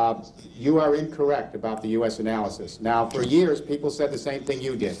here. You are incorrect about the U.S. analysis. Now, for years, people said the same thing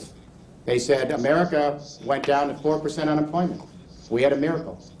you did. They said America went down to 4% unemployment. We had a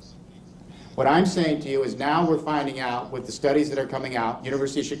miracle. What I'm saying to you is now we're finding out with the studies that are coming out,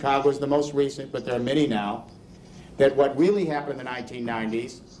 University of Chicago is the most recent, but there are many now, that what really happened in the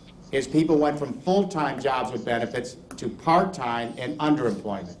 1990s is people went from full-time jobs with benefits to part-time and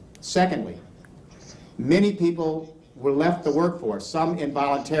underemployment. Secondly, many people were left the workforce, some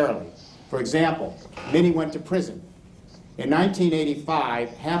involuntarily. For example, many went to prison. In 1985,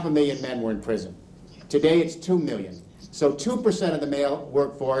 500,000 men were in prison. Today it's 2 million. So 2% of the male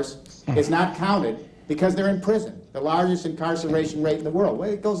workforce is not counted because they're in prison, the largest incarceration rate in the world. Well,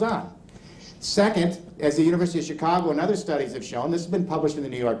 it goes on. Second, as the University of Chicago and other studies have shown, this has been published in the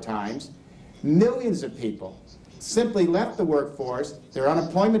New York Times, millions of people simply left the workforce, their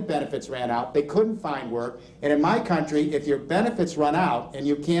unemployment benefits ran out, they couldn't find work, and in my country, if your benefits run out and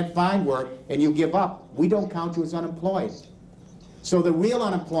you can't find work and you give up, we don't count you as unemployed. So the real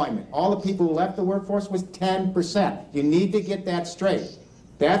unemployment, all the people who left the workforce, was 10%. You need to get that straight.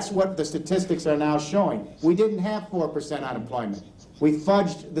 That's what the statistics are now showing. We didn't have 4% unemployment. We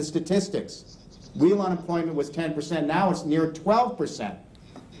fudged the statistics. Real unemployment was 10%, now it's near 12%.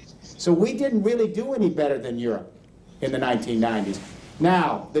 So we didn't really do any better than Europe in the 1990s.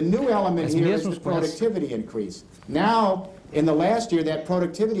 Now, the new element here is the productivity increase. Now, in the last year, that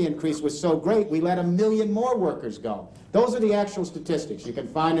productivity increase was so great, we let 1 million more workers go. Those are the actual statistics. You can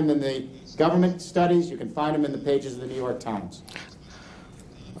find them in the government studies, you can find them in the pages of the New York Times.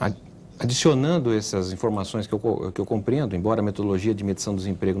 Adicionando essas informações que eu compreendo, embora a metodologia de medição do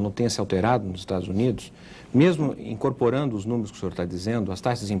desemprego não tenha se alterado nos Estados Unidos, mesmo incorporando os números que o senhor está dizendo, as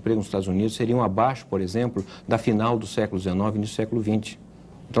taxas de desemprego nos Estados Unidos seriam abaixo, por exemplo, da final do século XIX e início do século XX.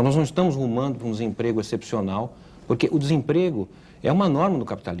 Então nós não estamos rumando para um desemprego excepcional, porque o desemprego é uma norma do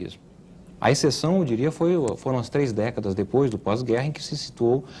capitalismo. A exceção, eu diria, foram as 3 décadas depois do pós-guerra em que se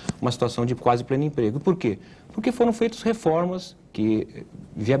situou uma situação de quase pleno emprego. Por quê? Porque foram feitas reformas que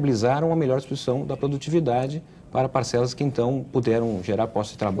viabilizaram a melhor distribuição da produtividade para parcelas que então puderam gerar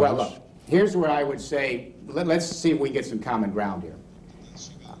postos de trabalho. Well, look, here's where I would say, let's see if we can get some common ground here.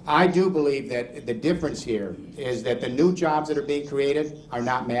 I do believe that the difference here is that the new jobs that are being created are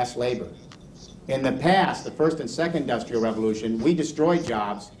not mass labor. In the past, the first and second industrial revolution, we destroyed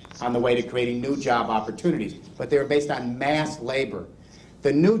jobs on the way to creating new job opportunities, but they were based on mass labor.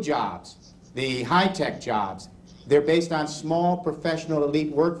 The new jobs, the high-tech jobs, they're based on small professional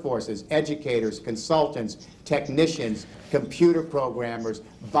elite workforces, educators, consultants, technicians, computer programmers,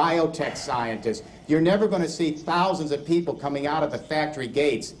 biotech scientists. You're never going to see thousands of people coming out of the factory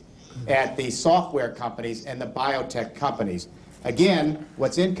gates at the software companies and the biotech companies. Again,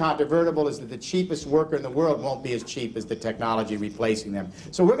 what's incontrovertible is that the cheapest worker in the world won't be as cheap as the technology replacing them.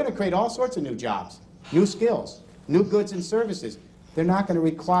 So we're going to create all sorts of new jobs, new skills, new goods and services. They're not going to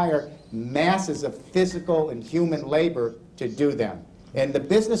require masses of physical and human labor to do them. And the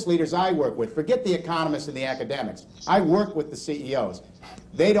business leaders I work with, forget the economists and the academics, I work with the CEOs.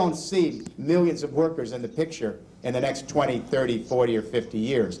 They don't see millions of workers in the picture in the next 20, 30, 40, or 50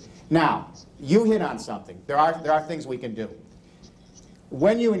 years. Now, you hit on something. There are things we can do.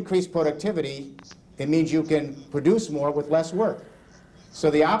 When you increase productivity, it means you can produce more with less work.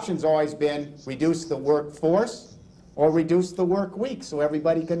 So the option's always been reduce the workforce or reduce the work week so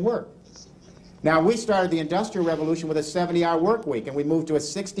everybody can work. Now, we started the Industrial Revolution with a 70-hour work week, and we moved to a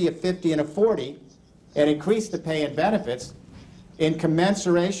 60, a 50, and a 40, and increased the pay and benefits in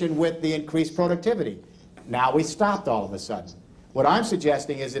commensuration with the increased productivity. Now we stopped all of a sudden. What I'm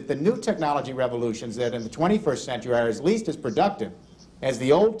suggesting is that the new technology revolutions that in the 21st century are at least as productive as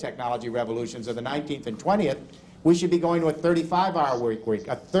the old technology revolutions of the 19th and 20th, we should be going to a 35-hour work week,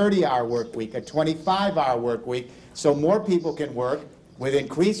 a 30-hour work week, a 25-hour work week, so more people can work with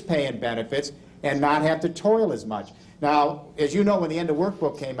increased pay and benefits and not have to toil as much. Now, as you know, when the End of Work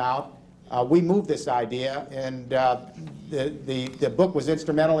book came out, we moved this idea, and the book was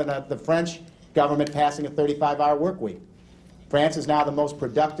instrumental in the French government passing a 35-hour work week. France is now the most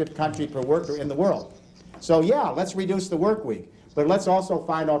productive country per worker in the world. So yeah, let's reduce the work week, but let's also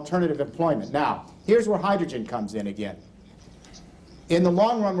find alternative employment. Now, here's where hydrogen comes in again. In the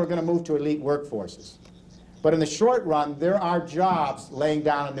long run, we're going to move to elite workforces. But in the short run, there are jobs laying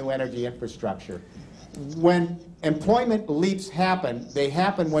down a new energy infrastructure. When employment leaps happen, they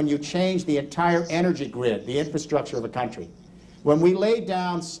happen when you change the entire energy grid, the infrastructure of a country. When we laid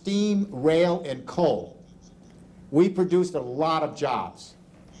down steam, rail, and coal, we produced a lot of jobs.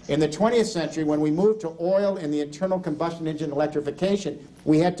 In the 20th century, when we moved to oil and the internal combustion engine electrification,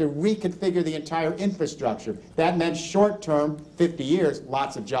 we had to reconfigure the entire infrastructure. That meant short-term, 50 years,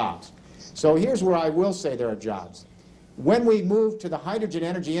 lots of jobs. So here's where I will say there are jobs. When we move to the hydrogen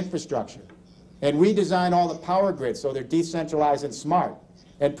energy infrastructure and redesign all the power grids so they're decentralized and smart,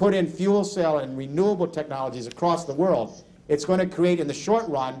 and put in fuel cell and renewable technologies across the world, it's going to create, in the short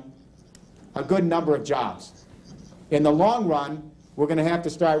run, a good number of jobs. In the long run, we're going to have to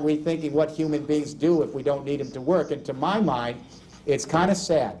start rethinking what human beings do if we don't need them to work. And to my mind, it's kind of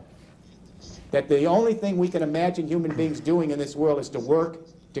sad that the only thing we can imagine human beings doing in this world is to work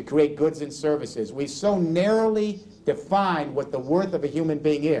to create goods and services. We've so narrowly defined what the worth of a human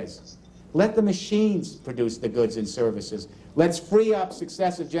being is. Let the machines produce the goods and services. Let's free up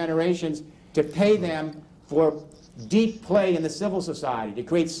successive generations to pay them for deep play in the civil society, to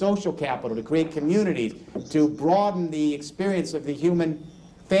create social capital, to create communities, to broaden the experience of the human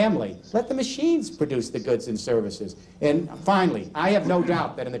family. Let the machines produce the goods and services. And finally, I have no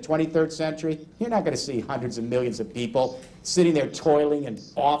doubt that in the 23rd century, you're not going to see hundreds of millions of people sitting there toiling in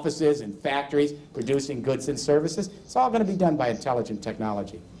offices and factories producing goods and services. It's all going to be done by intelligent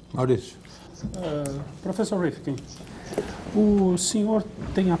technology. Maurício. Professor Rifkin, o senhor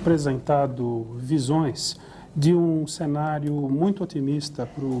tem apresentado visões de um cenário muito otimista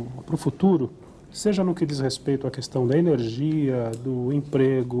para o futuro, seja no que diz respeito à questão da energia, do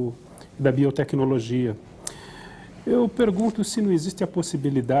emprego, da biotecnologia. Eu pergunto se não existe a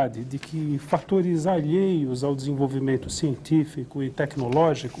possibilidade de que fatores alheios ao desenvolvimento científico e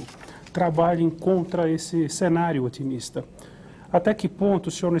tecnológico trabalhem contra esse cenário otimista. Até que ponto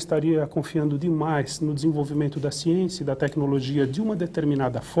o senhor não estaria confiando demais no desenvolvimento da ciência e da tecnologia de uma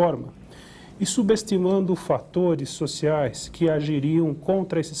determinada forma e subestimando fatores sociais que agiriam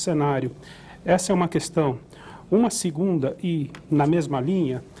contra esse cenário? Essa é uma questão. Uma segunda, e na mesma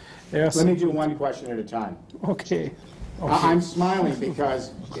linha, é a Let me do one question at a time. Ok. I'm smiling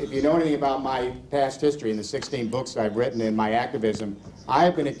because if you know anything about my past history and the 16 books I've written in my activism, I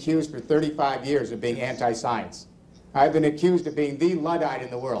have been accused for 35 years of being anti-science. I've been accused of being the Luddite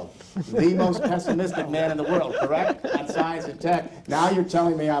in the world, the most pessimistic man in the world, correct, on science and tech. Now you're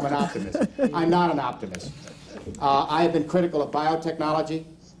telling me I'm an optimist. I'm not an optimist. I have been critical of biotechnology.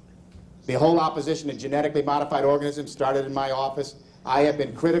 The whole opposition to genetically modified organisms started in my office. I have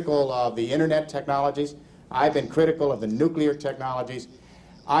been critical of the internet technologies. I've been critical of the nuclear technologies.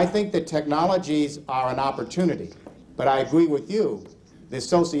 I think that technologies are an opportunity, but I agree with you. The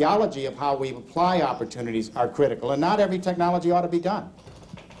sociology of how we apply opportunities are critical, and not every technology ought to be done.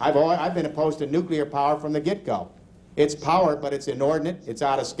 I've been opposed to nuclear power from the get-go. It's power, but it's inordinate, it's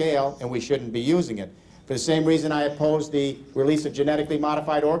out of scale, and we shouldn't be using it. For the same reason I oppose the release of genetically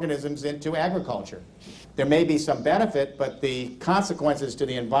modified organisms into agriculture. There may be some benefit, but the consequences to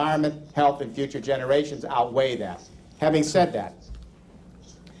the environment, health, and future generations outweigh that. Having said that,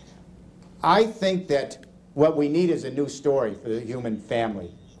 I think that what we need is a new story for the human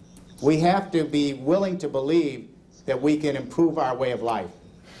family. We have to be willing to believe that we can improve our way of life.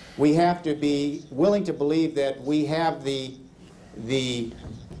 We have to be willing to believe that we have the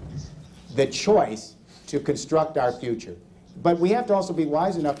choice to construct our future. But we have to also be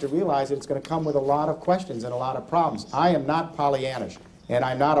wise enough to realize that it's going to come with a lot of questions and a lot of problems. I am not Pollyannish, and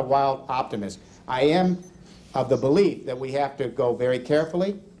I'm not a wild optimist. I am of the belief that we have to go very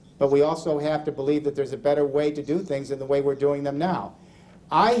carefully, but we also have to believe that there's a better way to do things than the way we're doing them now.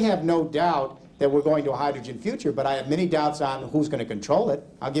 I have no doubt that we're going to a hydrogen future, but I have many doubts on who's going to control it.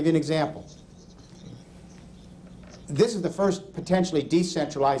 I'll give you an example. This is the first potentially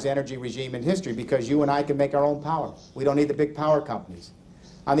decentralized energy regime in history because you and I can make our own power. We don't need the big power companies.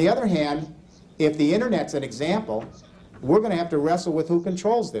 On the other hand, if the internet's an example, we're going to have to wrestle with who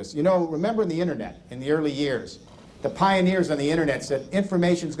controls this. You know, remember in the internet, in the early years, the pioneers on the internet said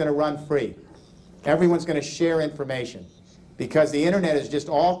information's going to run free. Everyone's going to share information because the internet is just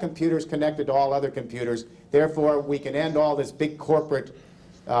all computers connected to all other computers. Therefore, we can end all this big corporate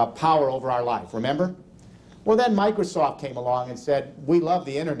power over our life. Remember? Well, then Microsoft came along and said, we love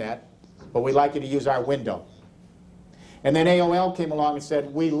the internet, but we'd like you to use our window. And then AOL came along and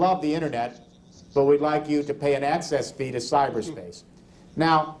said, we love the internet, but we'd like you to pay an access fee to cyberspace.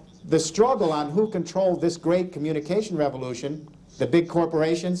 Now, the struggle on who controlled this great communication revolution, the big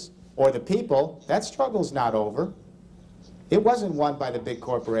corporations or the people, that struggle's not over. It wasn't won by the big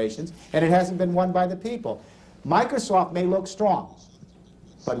corporations, and it hasn't been won by the people. Microsoft may look strong,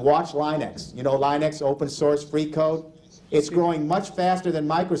 but watch Linux. You know Linux, open source, free code? It's growing much faster than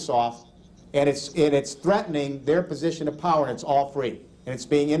Microsoft, and it's threatening their position of power, and it's all free. And it's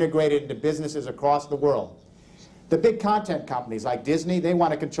being integrated into businesses across the world. The big content companies like Disney, they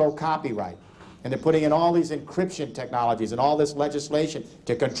want to control copyright. And they're putting in all these encryption technologies and all this legislation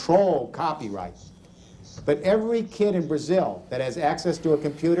to control copyright. But every kid in Brazil that has access to a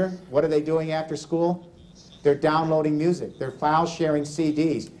computer, what are they doing after school? They're downloading music. They're file sharing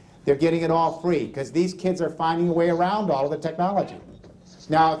CDs. They're getting it all free because these kids are finding a way around all of the technology.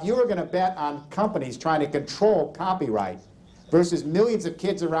 Now, if you were going to bet on companies trying to control copyright versus millions of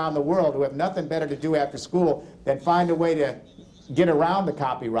kids around the world who have nothing better to do after school than find a way to get around the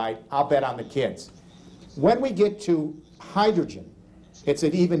copyright, I'll bet on the kids. When we get to hydrogen, it's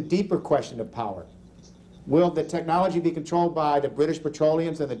an even deeper question of power. Will the technology be controlled by the British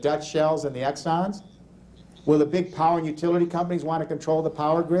Petroleums and the Dutch Shells and the Exxons? Will the big power and utility companies want to control the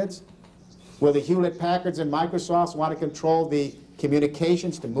power grids? Will the Hewlett-Packards and Microsofts want to control the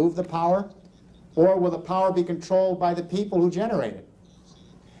communications to move the power? Or will the power be controlled by the people who generate it?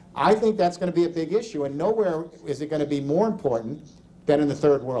 I think that's going to be a big issue, and nowhere is it going to be more important than in the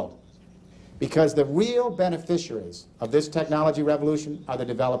third world. Because the real beneficiaries of this technology revolution are the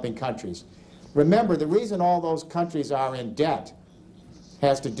developing countries. Remember, the reason all those countries are in debt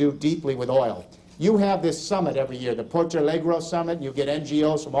has to do deeply with oil. You have this summit every year, the Porto Alegre summit. You get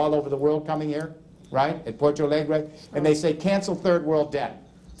NGOs from all over the world coming here, right, at Porto Alegre, and they say, cancel third world debt.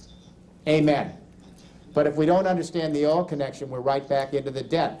 Amen. But if we don't understand the oil connection, we're right back into the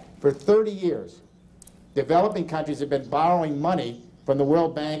debt. For 30 years, developing countries have been borrowing money from the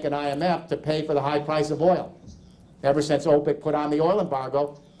World Bank and IMF to pay for the high price of oil. Ever since OPEC put on the oil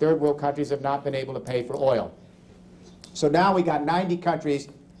embargo, third world countries have not been able to pay for oil. So now we got 90 countries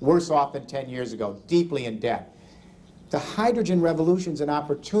worse off than 10 years ago, deeply in debt. The hydrogen revolution is an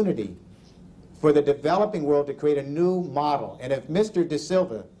opportunity for the developing world to create a new model. And if Mr. De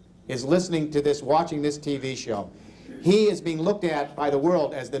Silva is listening to this, watching this TV show, he is being looked at by the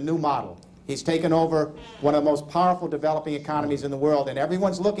world as the new model. He's taken over one of the most powerful developing economies in the world, and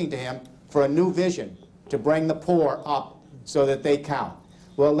everyone's looking to him for a new vision to bring the poor up so that they count.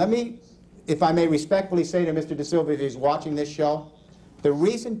 Well, let me, if I may respectfully say to Mr. De Silva, if he's watching this show, the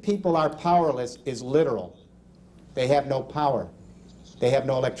reason people are powerless is literal. They have no power. They have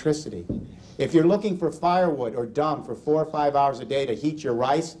no electricity. If you're looking for firewood or dung for 4 or 5 hours a day to heat your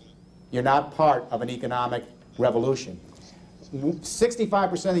rice, you're not part of an economic revolution.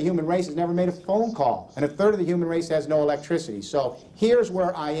 65% of the human race has never made a phone call, and a third of the human race has no electricity. So here's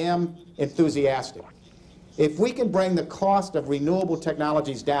where I am enthusiastic. If we can bring the cost of renewable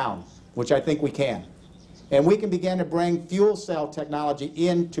technologies down, which I think we can, and we can begin to bring fuel cell technology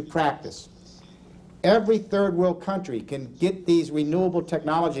into practice, every third world country can get these renewable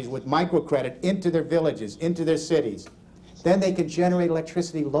technologies with microcredit into their villages, into their cities. Then they can generate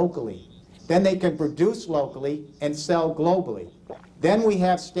electricity locally. Then they can produce locally and sell globally. Then we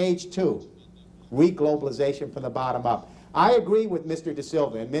have stage 2, re-globalization from the bottom up. I agree with Mr. De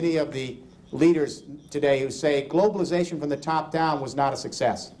Silva and many of the leaders today who say globalization from the top down was not a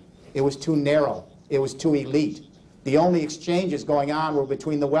success. It was too narrow. It was too elite. The only exchanges going on were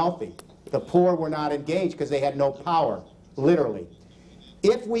between the wealthy. The poor were not engaged because they had no power, literally.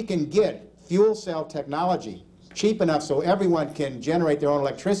 If we can get fuel cell technology cheap enough so everyone can generate their own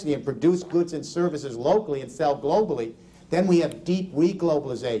electricity and produce goods and services locally and sell globally, then we have deep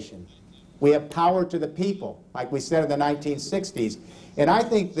re-globalization. We have power to the people, like we said in the 1960s. And I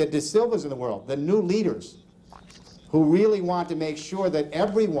think the De Silvas in the world, the new leaders, who really want to make sure that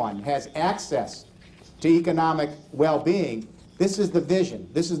everyone has access to economic well-being, this is the vision,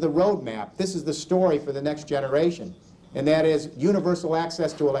 this is the roadmap, this is the story for the next generation. And that is universal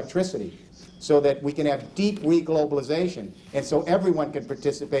access to electricity, so that we can have deep re-globalization, and so everyone can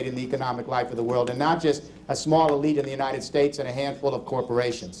participate in the economic life of the world, and not just a small elite in the United States and a handful of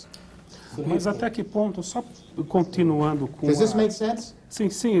corporations. Mas até que ponto, só continuando com Does this make sense? Sim,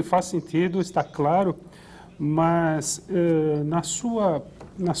 sim, faz sentido, está claro, mas na sua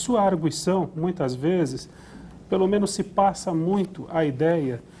arguição, muitas vezes, pelo menos se passa muito a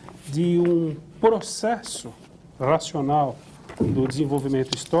ideia de um processo racional do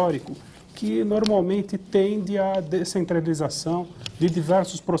desenvolvimento histórico que normalmente tende à descentralização de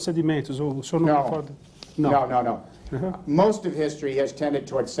diversos procedimentos. O senhor não concorda? No. Most of history has tended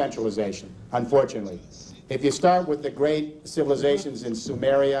towards centralization, unfortunately. If you start with the great civilizations in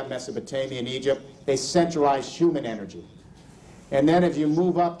Sumeria, Mesopotamia, and Egypt, they centralized human energy. And then if you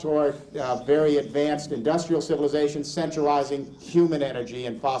move up toward very advanced industrial civilizations, centralizing human energy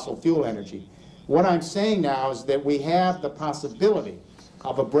and fossil fuel energy. What I'm saying now is that we have the possibility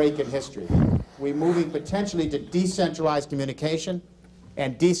of a break in history. We're moving potentially to decentralized communication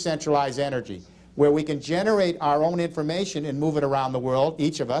and decentralized energy, where we can generate our own information and move it around the world,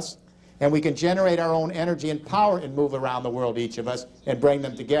 each of us, and we can generate our own energy and power and move around the world, each of us, and bring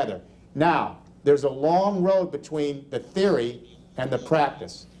them together. Now, there's a long road between the theory and the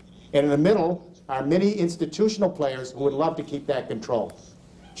practice. And in the middle are many institutional players who would love to keep that control.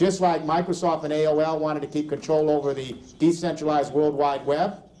 Just like Microsoft and AOL wanted to keep control over the decentralized World Wide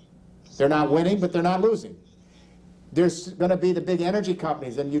Web, they're not winning, but they're not losing. There's going to be the big energy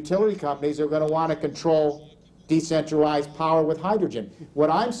companies and utility companies who are going to want to control decentralized power with hydrogen. What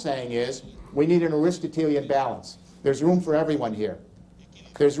I'm saying is we need an Aristotelian balance. There's room for everyone here.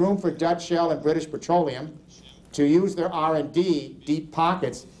 There's room for Dutch Shell and British Petroleum to use their R&D deep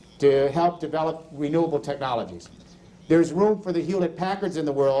pockets to help develop renewable technologies. There's room for the Hewlett-Packards in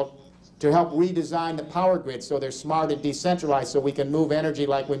the world to help redesign the power grid so they're smart and decentralized so we can move energy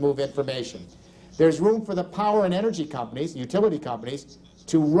like we move information. There's room for the power and energy companies, utility companies,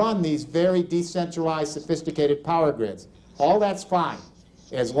 to run these very decentralized, sophisticated power grids. All that's fine,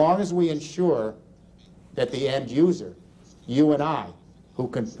 as long as we ensure that the end user, you and I,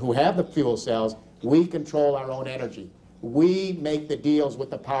 who have the fuel cells, we control our own energy. We make the deals with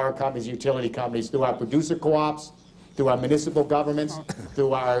the power companies, utility companies, through our producer co-ops, through our municipal governments,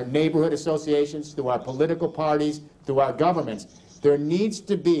 through our neighborhood associations, through our political parties, through our governments. There needs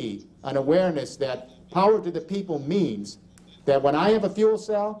to be an awareness that power to the people means that when I have a fuel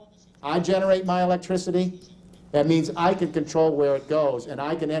cell, I generate my electricity. That means I can control where it goes, and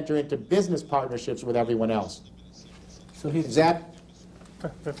I can enter into business partnerships with everyone else.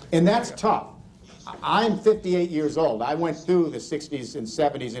 And that's tough. I'm 58 years old. I went through the 60s and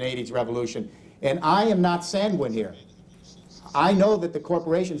 70s and 80s revolution, and I am not sanguine here. I know that the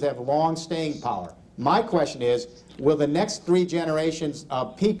corporations have long staying power. My question is, will the next 3 generations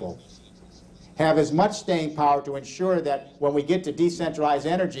of people have as much staying power to ensure that when we get to decentralized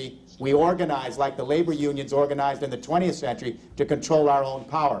energy, we organize like the labor unions organized in the 20th century to control our own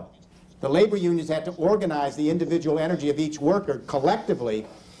power? The labor unions had to organize the individual energy of each worker collectively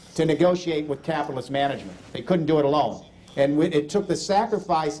to negotiate with capitalist management. They couldn't do it alone. And it took the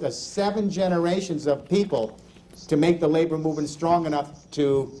sacrifice of 7 generations of people to make the labor movement strong enough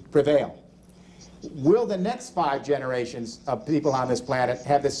to prevail. Will the next 5 generations of people on this planet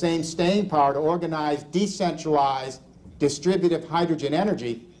have the same staying power to organize decentralized, distributive hydrogen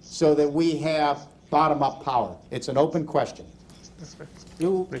energy so that we have bottom-up power? It's an open question.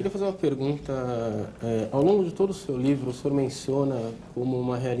 Eu queria fazer uma pergunta. Ao longo de todo o seu livro, o senhor menciona como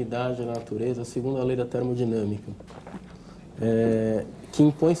uma realidade da natureza, segundo a lei da termodinâmica, que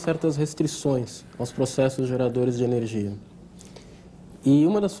impõe certas restrições aos processos geradores de energia. E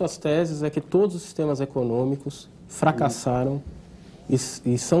uma das suas teses é que todos os sistemas econômicos fracassaram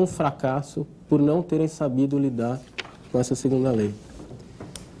e são um fracasso por não terem sabido lidar com essa segunda lei.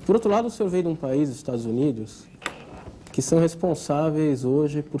 Por outro lado, o senhor veio de um país, os Estados Unidos, que são responsáveis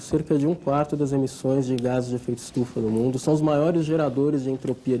hoje por cerca de 1/4 das emissões de gases de efeito estufa do mundo, são os maiores geradores de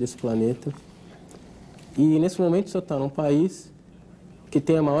entropia desse planeta. E nesse momento o senhor está num país que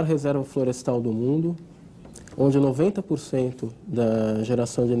tem a maior reserva florestal do mundo, onde 90% da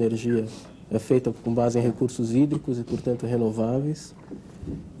geração de energia é feita com base em recursos hídricos e, portanto, renováveis,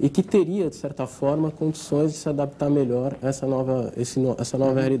 e que teria, de certa forma, condições de se adaptar melhor a essa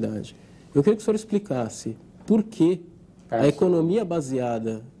nova realidade. Eu queria que o senhor explicasse por que a economia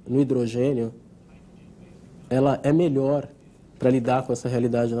baseada no hidrogênio ela é melhor para lidar com essa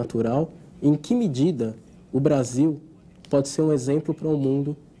realidade natural, e em que medida o Brasil pode ser um exemplo para o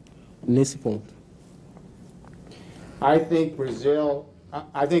mundo nesse ponto. I think Brazil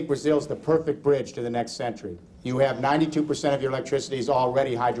is the perfect bridge to the next century. You have 92% of your electricity is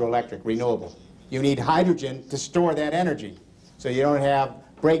already hydroelectric, renewable. You need hydrogen to store that energy, so you don't have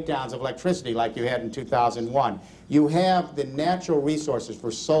breakdowns of electricity like you had in 2001. You have the natural resources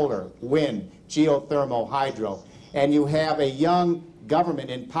for solar, wind, geothermal, hydro, and you have a young government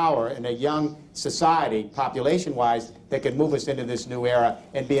in power and a young society, population-wise, that can move us into this new era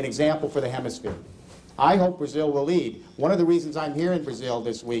and be an example for the hemisphere. I hope Brazil will lead. One of the reasons I'm here in Brazil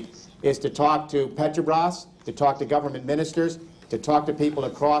this week is to talk to Petrobras, to talk to government ministers, to talk to people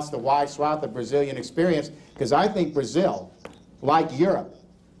across the wide swath of Brazilian experience, because I think Brazil, like Europe,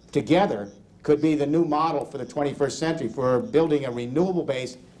 together could be the new model for the 21st century for building a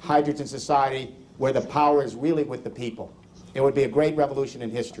renewable-based hydrogen society where the power is really with the people. It would be a great revolution in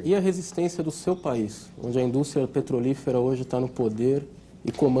history. E a resistência do seu país, onde a indústria petrolífera hoje está no poder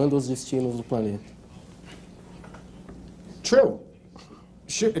e comanda os destinos do planeta? True.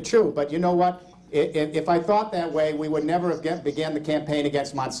 True, but you know what? If I thought that way, we would never have began the campaign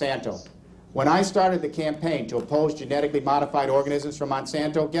against Monsanto. When I started the campaign to oppose genetically modified organisms from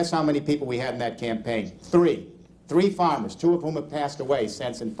Monsanto, guess how many people we had in that campaign? 3. 3 farmers, 2 of whom have passed away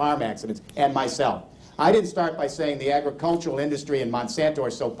since in farm accidents, and myself. I didn't start by saying the agricultural industry and Monsanto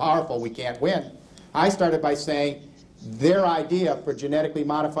are so powerful we can't win. I started by saying their idea for genetically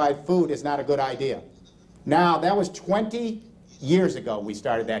modified food is not a good idea. Now, that was 20 years ago we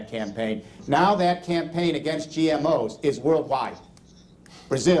started that campaign. Now that campaign against GMOs is worldwide.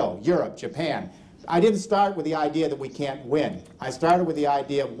 Brazil, Europe, Japan. I didn't start with the idea that we can't win. I started with the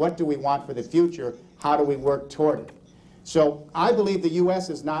idea of what do we want for the future, how do we work toward it. So I believe the U.S.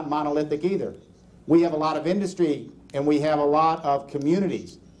 is not monolithic either. We have a lot of industry and we have a lot of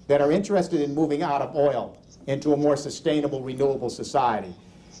communities that are interested in moving out of oil into a more sustainable, renewable society.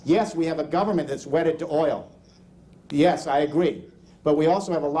 Yes, we have a government that's wedded to oil. Yes, I agree. But we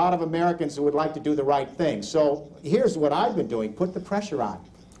also have a lot of Americans who would like to do the right thing. So here's what I've been doing, put the pressure on.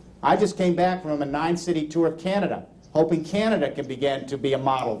 I just came back from a 9-city tour of Canada, hoping Canada can begin to be a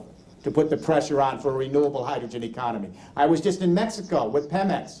model to put the pressure on for a renewable hydrogen economy. I was just in Mexico with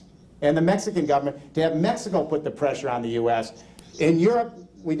Pemex and the Mexican government to have Mexico put the pressure on the U.S. In Europe,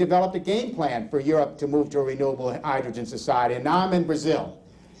 we developed a game plan for Europe to move to a renewable hydrogen society, and now I'm in Brazil.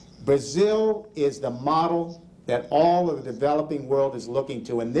 Brazil is the model that all of the developing world is looking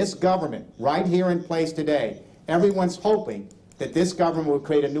to. And this government, right here in place today, everyone's hoping that this government will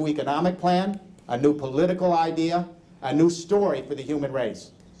create a new economic plan, a new political idea, a new story for the human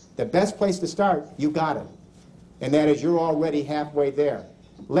race. The best place to start, you got it. And that is you're already halfway there.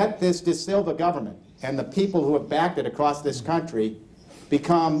 Let this De Silva government and the people who have backed it across this country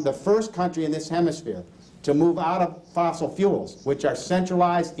become the first country in this hemisphere to move out of fossil fuels, which are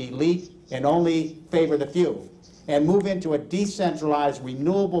centralized, elite, and only favor the few, and move into a decentralized,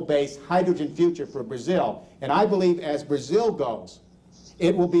 renewable-based hydrogen future for Brazil. And I believe as Brazil goes,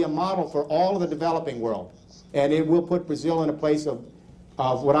 it will be a model for all of the developing world. And it will put Brazil in a place of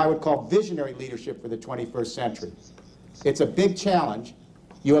what I would call visionary leadership for the 21st century. It's a big challenge.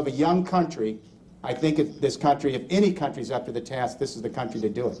 You have a young country I think this country, if any country is up to the task, this is the country to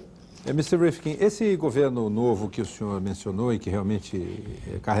do it. Mr. Rifkin, esse governo novo que o senhor mencionou e que realmente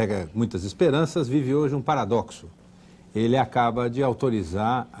carrega muitas esperanças, vive hoje um paradoxo. Ele acaba de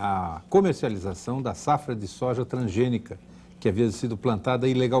autorizar a comercialização da safra de soja transgênica, que havia sido plantada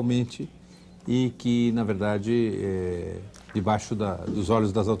ilegalmente e que, na verdade, debaixo dos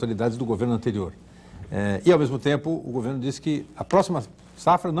olhos das autoridades do governo anterior. E, ao mesmo tempo, o governo disse que a próxima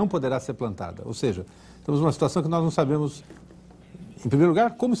safra não poderá ser plantada. Ou seja, estamos numa situação que nós não sabemos, em primeiro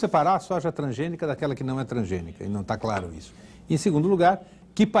lugar, como separar a soja transgênica daquela que não é transgênica, e não está claro isso. E, em segundo lugar,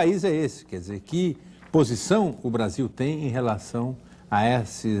 que país é esse? Quer dizer, que posição o Brasil tem em relação a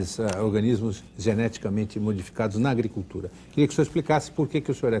esses organismos geneticamente modificados na agricultura? Queria que o senhor explicasse por que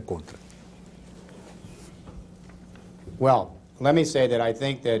o senhor é contra. Well, let me say that I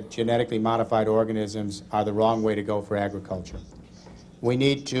think that genetically modified organisms are the wrong way to go for agriculture. We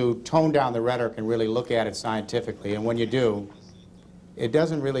need to tone down the rhetoric and really look at it scientifically, and when you do, it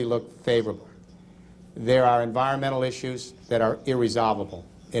doesn't really look favorable. There are environmental issues that are irresolvable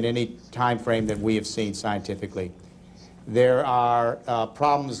in any time frame that we have seen scientifically. There are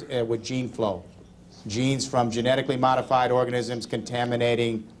problems with gene flow. Genes from genetically modified organisms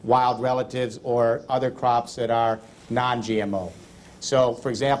contaminating wild relatives or other crops that are non-GMO. So, for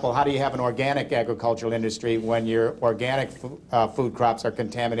example, how do you have an organic agricultural industry when your organic food crops are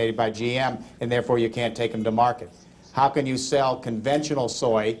contaminated by GM and therefore you can't take them to market? How can you sell conventional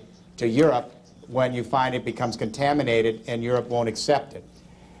soy to Europe when you find it becomes contaminated and Europe won't accept it?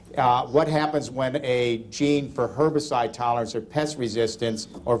 What happens when a gene for herbicide tolerance or pest resistance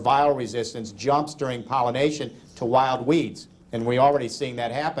or viral resistance jumps during pollination to wild weeds? And we're already seeing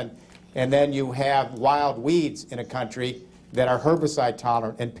that happen. And then you have wild weeds in a country that are herbicide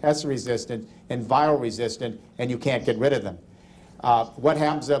tolerant and pest resistant and viral resistant, and you can't get rid of them. What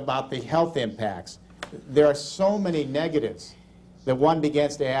happens about the health impacts? There are so many negatives that one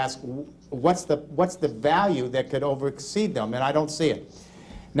begins to ask, what's the value that could overexceed them? And I don't see it.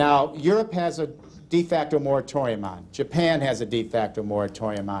 Now, Europe has a de facto moratorium on. Japan has a de facto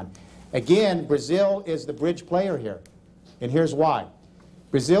moratorium on. Again, Brazil is the bridge player here, and here's why.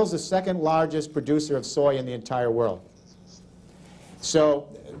 Brazil's the second largest producer of soy in the entire world. So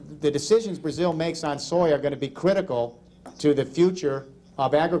the decisions Brazil makes on soy are going to be critical to the future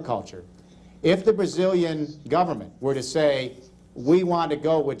of agriculture. If the Brazilian government were to say, we want to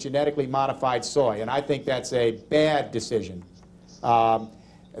go with genetically modified soy, and I think that's a bad decision,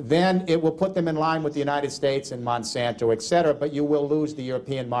 then it will put them in line with the United States and Monsanto, et cetera, but you will lose the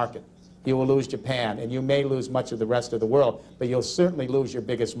European market. You will lose Japan, and you may lose much of the rest of the world, but you'll certainly lose your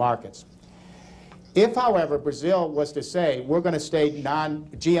biggest markets. If, however, Brazil was to say, we're going to stay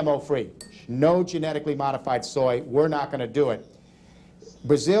non-GMO free, no genetically modified soy, we're not going to do it,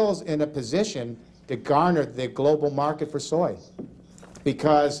 Brazil's in a position to garner the global market for soy,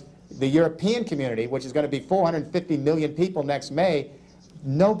 because the European community, which is going to be 450 million people next May,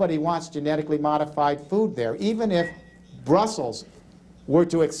 nobody wants genetically modified food there. Even if Brussels were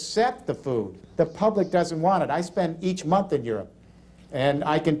to accept the food, the public doesn't want it. I spend each month in Europe, and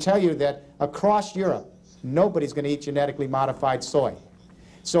I can tell you that across Europe, nobody's going to eat genetically modified soy.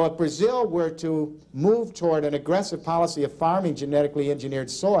 So if Brazil were to move toward an aggressive policy of farming genetically engineered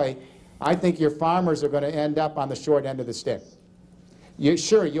soy, I think your farmers are going to end up on the short end of the stick.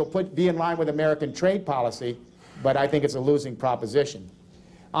 Sure, you'll be in line with American trade policy, but I think it's a losing proposition.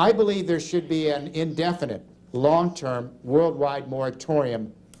 I believe there should be an indefinite, long-term, worldwide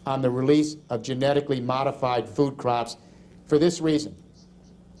moratorium on the release of genetically modified food crops for this reason.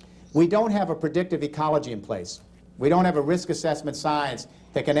 We don't have a predictive ecology in place. We don't have a risk assessment science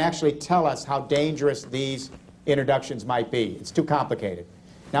that can actually tell us how dangerous these introductions might be. It's too complicated.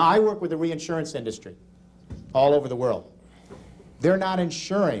 Now, I work with the reinsurance industry all over the world. They're not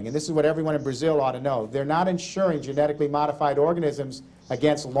insuring, and this is what everyone in Brazil ought to know, they're not insuring genetically modified organisms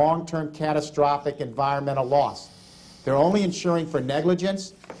against long-term catastrophic environmental loss. They're only insuring for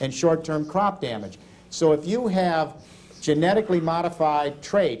negligence and short-term crop damage. So if you have genetically modified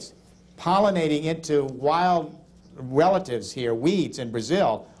traits pollinating into wild relatives here, weeds in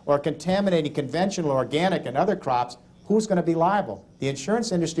Brazil, or contaminating conventional organic and other crops, who's going to be liable? The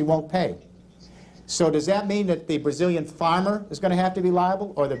insurance industry won't pay. So does that mean that the Brazilian farmer is going to have to be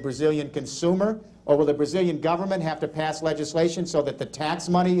liable, or the Brazilian consumer? Or will the Brazilian government have to pass legislation so that the tax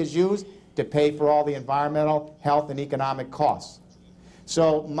money is used to pay for all the environmental, health, and economic costs?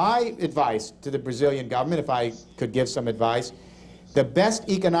 So my advice to the Brazilian government, if I could give some advice, the best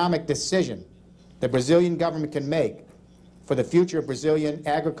economic decision the Brazilian government can make for the future of Brazilian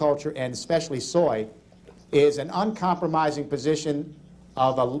agriculture and especially soy is an uncompromising position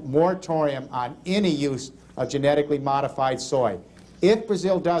of a moratorium on any use of genetically modified soy. If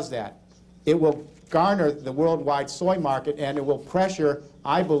Brazil does that, it will garner the worldwide soy market, and it will pressure,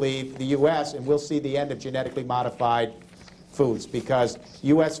 I believe, the U.S., and we'll see the end of genetically modified foods, because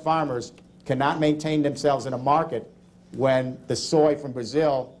U.S. farmers cannot maintain themselves in a market when the soy from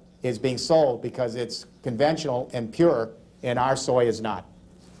Brazil is being sold because it's conventional and pure, and our soy is not.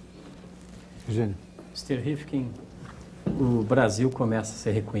 Eugênio. Mr. Rifkin, o Brasil começa a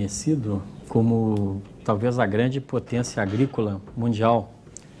ser reconhecido como talvez a grande potência agrícola mundial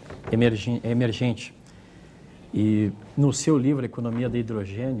emergente. E no seu livro Economia do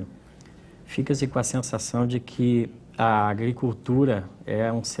Hidrogênio, fica-se com a sensação de que a agricultura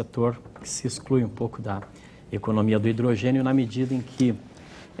é um setor que se exclui um pouco da economia do hidrogênio, na medida em que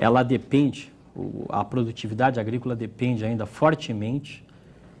ela depende, a produtividade agrícola depende ainda fortemente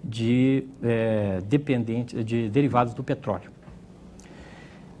de derivados do petróleo.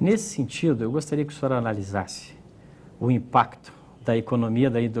 Nesse sentido, eu gostaria que o senhor analisasse o impacto da economia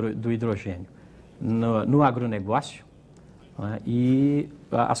do hidrogênio no agronegócio, né, e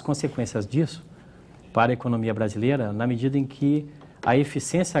as consequências disso para a economia brasileira, na medida em que a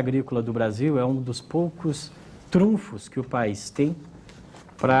eficiência agrícola do Brasil é um dos poucos trunfos que o país tem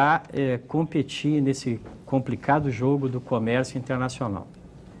para competir nesse complicado jogo do comércio internacional.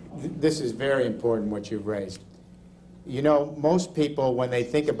 This is very important what you've raised. You know, most people, when they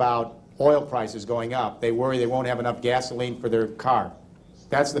think about oil prices going up, they worry they won't have enough gasoline for their car.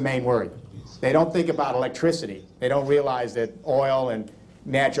 That's the main worry. They don't think about electricity. They don't realize that oil and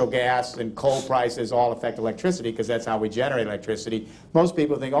natural gas and coal prices all affect electricity, because that's how we generate electricity. Most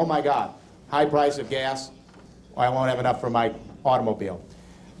people think, oh my God, high price of gas, I won't have enough for my automobile.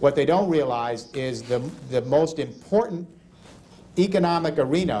 What they don't realize is the most important economic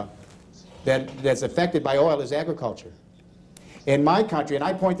arena that's affected by oil is agriculture. In my country, and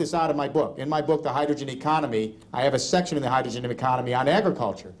I point this out in my book, The Hydrogen Economy, I have a section in the hydrogen economy on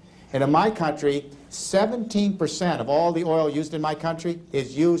agriculture. And in my country, 17% of all the oil used in my country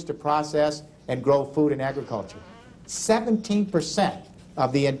is used to process and grow food and agriculture. 17%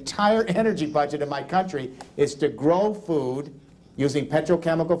 of the entire energy budget in my country is to grow food using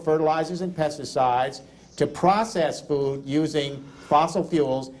petrochemical fertilizers and pesticides, to process food using fossil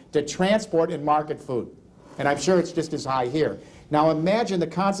fuels, to transport and market food. And I'm sure it's just as high here. Now imagine the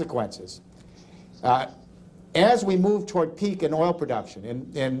consequences. As we move toward peak in oil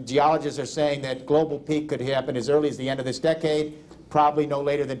production, and geologists are saying that global peak could happen as early as the end of this decade, probably no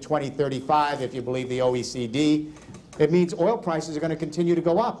later than 2035 if you believe the OECD, it means oil prices are going to continue to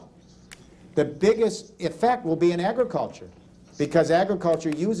go up. The biggest effect will be in agriculture, because agriculture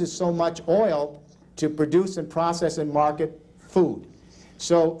uses so much oil to produce and process and market food.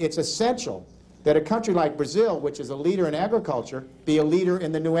 So it's essential that a country like Brazil, which is a leader in agriculture, be a leader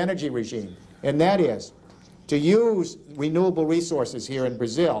in the new energy regime. And that is to use renewable resources here in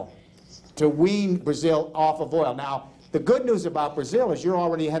Brazil to wean Brazil off of oil. Now, the good news about Brazil is you're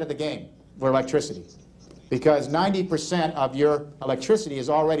already ahead of the game for electricity, because 90% of your electricity is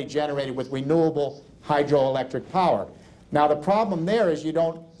already generated with renewable hydroelectric power. Now, the problem there is you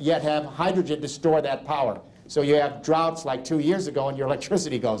don't yet have hydrogen to store that power. So you have droughts like 2 years ago and your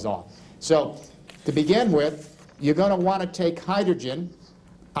electricity goes off. So to begin with, you're going to want to take hydrogen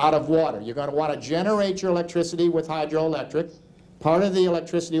out of water. You're going to want to generate your electricity with hydroelectric. Part of the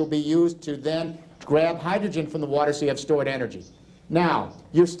electricity will be used to then grab hydrogen from the water so you have stored energy. Now,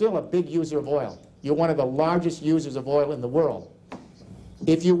 you're still a big user of oil. You're one of the largest users of oil in the world.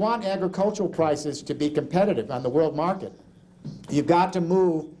 If you want agricultural prices to be competitive on the world market, you've got to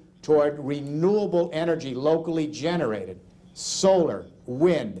move toward renewable energy locally generated, solar,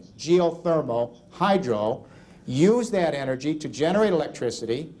 wind, geothermal, hydro. Use that energy to generate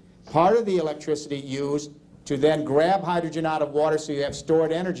electricity, part of the electricity used to then grab hydrogen out of water so you have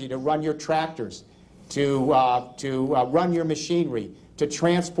stored energy to run your tractors, to run your machinery, to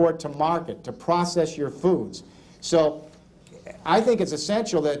transport to market, to process your foods. So I think it's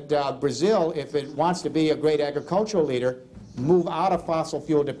essential that Brazil, if it wants to be a great agricultural leader, move out of fossil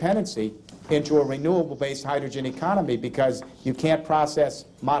fuel dependency into a renewable-based hydrogen economy, because you can't process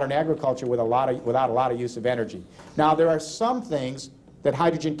modern agriculture without a lot of use of energy. Now, there are some things that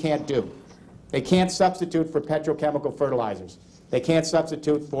hydrogen can't do. They can't substitute for petrochemical fertilizers. They can't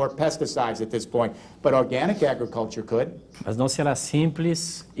substitute for pesticides at this point, but organic agriculture could. Mas não será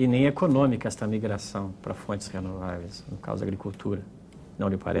simples e nem econômica esta migração para fontes renováveis, no caso da agricultura, não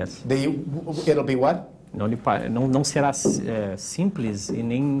lhe parece? It'll be what? Não será simples e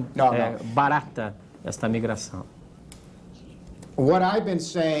nem barata esta migração. What I've been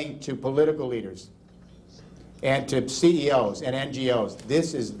saying to political leaders and to CEOs and NGOs,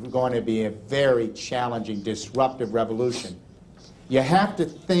 this is going to be a very challenging, disruptive revolution. You have to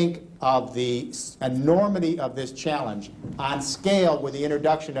think of the enormity of this challenge on scale with the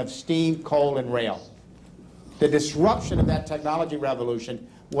introduction of steam, coal, and rail. The disruption of that technology revolution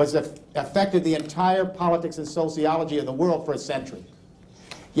affected the entire politics and sociology of the world for a century.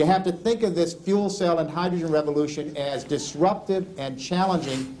 You have to think of this fuel cell and hydrogen revolution as disruptive and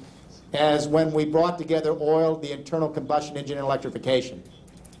challenging as when we brought together oil, the internal combustion engine, and electrification.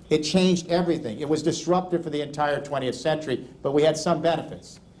 It changed everything. It was disruptive for the entire 20th century, but we had some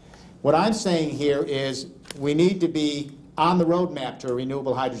benefits. What I'm saying here is we need to be on the roadmap to a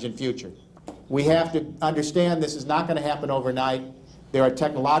renewable hydrogen future. We have to understand this is not going to happen overnight. There are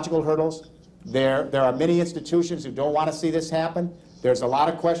technological hurdles. There are many institutions who don't want to see this happen. There's a lot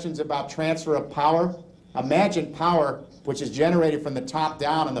of questions about transfer of power. Imagine power which is generated from the top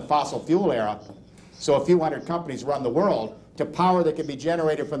down in the fossil fuel era, so a few hundred companies run the world, to power that can be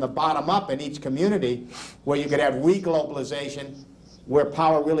generated from the bottom up in each community, where you could have reglobalization, where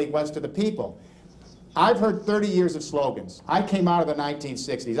power really was to the people. I've heard 30 years of slogans. I came out of the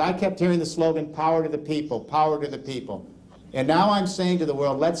 1960s. I kept hearing the slogan, power to the people, power to the people. And now I'm saying to the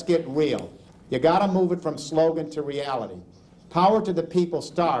world, let's get real. You got to move it from slogan to reality. Power to the people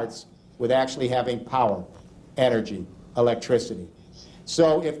starts with actually having power, energy, electricity.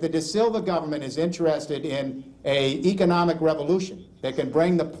 So if the De Silva government is interested in an economic revolution that can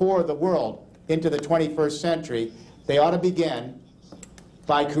bring the poor of the world into the 21st century, they ought to begin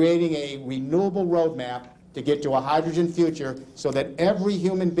by creating a renewable roadmap to get to a hydrogen future so that every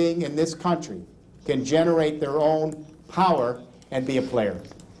human being in this country can generate their own power and be a player.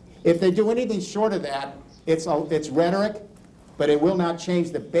 If they do anything short of that, it's rhetoric, but it will not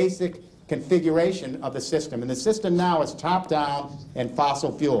change the basic configuration of the system. And the system now is top-down and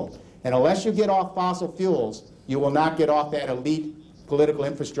fossil fuel. And unless you get off fossil fuels, you will not get off that elite political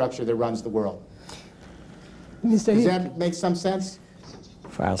infrastructure that runs the world. Does that make some sense?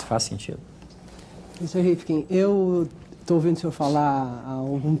 Faz sentido. Mr. Rifkin, eu estou ouvindo o senhor falar há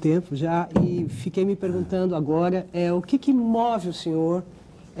algum tempo já e fiquei me perguntando agora o que move o senhor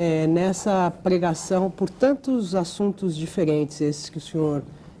nessa pregação por tantos assuntos diferentes, esses que o senhor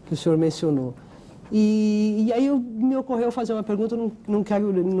mencionou. E aí me ocorreu fazer uma pergunta, não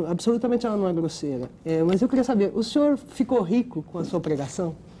quero, absolutamente ela não é grosseira, mas eu queria saber, o senhor ficou rico com a sua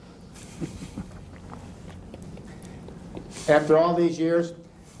pregação? After all these years,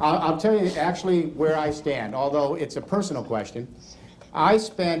 I'll tell you actually where I stand, although it's a personal question. I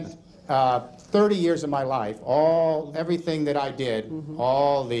spent 30 years of my life, everything that I did,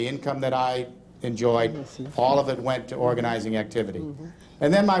 all the income that I enjoyed, all of it went to organizing activity.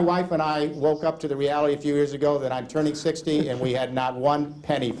 And then my wife and I woke up to the reality a few years ago that I'm turning 60 and we had not one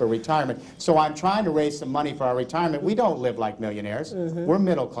penny for retirement. So I'm trying to raise some money for our retirement. We don't live like millionaires. We're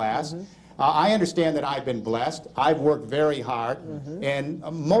middle class. I understand that I've been blessed. I've worked very hard. And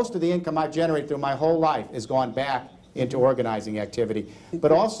most of the income I've generated through my whole life has gone back into organizing activity.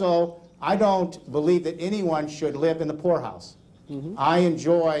 But also, I don't believe that anyone should live in the poorhouse. I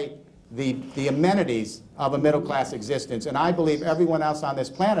enjoy the amenities of a middle-class existence, and I believe everyone else on this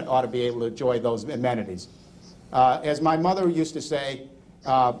planet ought to be able to enjoy those amenities. As my mother used to say,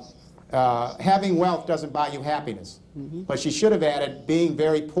 having wealth doesn't buy you happiness. But she should have added, being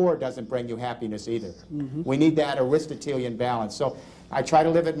very poor doesn't bring you happiness either. We need that Aristotelian balance. So I try to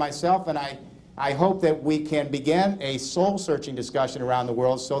live it myself, and I hope that we can begin a soul-searching discussion around the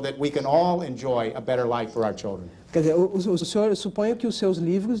world so that we can all enjoy a better life for our children. Quer dizer, o senhor, eu suponho que os seus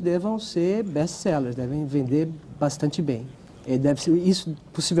livros devam ser best-sellers, devem vender bastante bem. Deve ser, isso,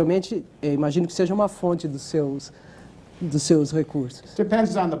 possivelmente, imagino que seja uma fonte dos seus recursos.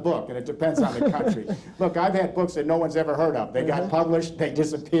 Depends on the book, and it depends on the country. Look, I've had books that no one's ever heard of. They got published, they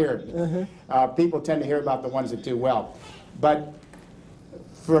disappeared. People tend to hear about the ones that do well. But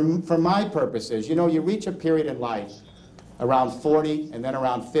for my purposes, you know, you reach a period in life around 40 and then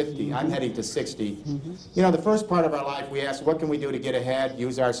around 50. I'm heading to 60. You know, the first part of our life, we ask, what can we do to get ahead,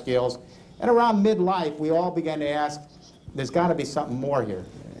 use our skills? And around midlife, we all began to ask, there's got to be something more here.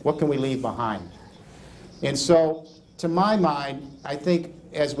 What can we leave behind? And so, to my mind, I think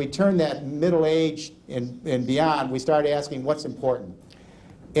as we turn that middle age and beyond, we start asking what's important.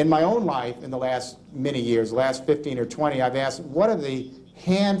 In my own life, in the last many years, the last 15 or 20, I've asked, what are the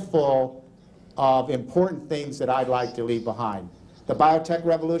handful of important things that I'd like to leave behind? The biotech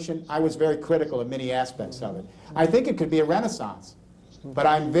revolution, I was very critical of many aspects of it. I think it could be a renaissance, but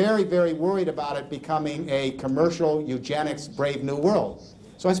I'm very, very worried about it becoming a commercial eugenics brave new world.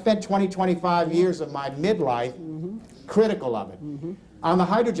 So I spent 20, 25 years of my midlife critical of it. On the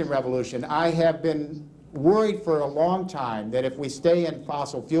hydrogen revolution, I have been worried for a long time that if we stay in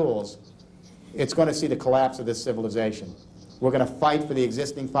fossil fuels, it's going to see the collapse of this civilization. We're going to fight for the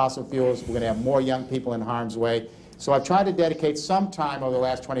existing fossil fuels. We're going to have more young people in harm's way. So I've tried to dedicate some time over the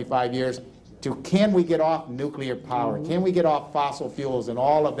last 25 years to, can we get off nuclear power? Can we get off fossil fuels and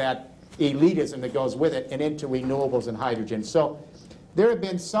all of that elitism that goes with it, and into renewables and hydrogen? So there have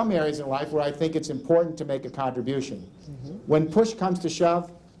been some areas in life where I think it's important to make a contribution. When push comes to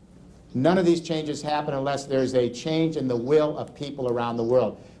shove, none of these changes happen unless there's a change in the will of people around the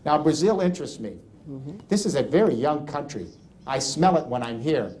world. Now, Brazil interests me. This is a very young country. I smell it when I'm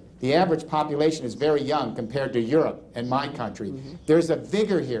here. The average population is very young compared to Europe and my country. There's a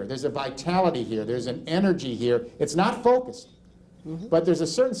vigor here. There's a vitality here. There's an energy here. It's not focused, but there's a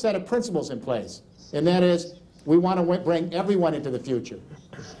certain set of principles in place, and that is we want to bring everyone into the future.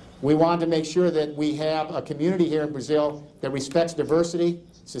 We want to make sure that we have a community here in Brazil that respects diversity,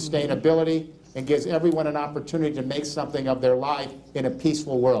 sustainability, and gives everyone an opportunity to make something of their life in a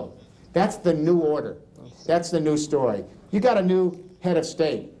peaceful world. That's the new order. That's the new story. You got a new head of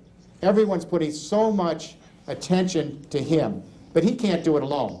state. Everyone's putting so much attention to him, but he can't do it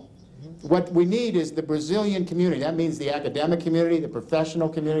alone. What we need is the Brazilian community. That means the academic community, the professional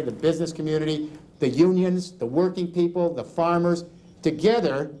community, the business community, the unions, the working people, the farmers,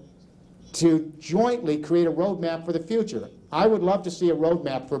 together to jointly create a roadmap for the future. I would love to see a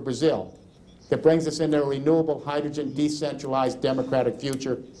roadmap for Brazil that brings us into a renewable, hydrogen, decentralized, democratic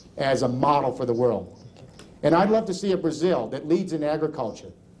future as a model for the world. And I'd love to see a Brazil that leads in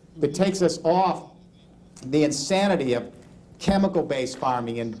agriculture, that takes us off the insanity of chemical-based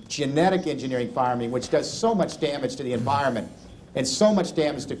farming and genetic engineering farming, which does so much damage to the environment and so much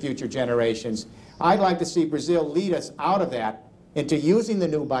damage to future generations. I'd like to see Brazil lead us out of that into using the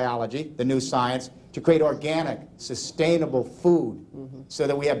new biology, the new science, to create organic, sustainable food so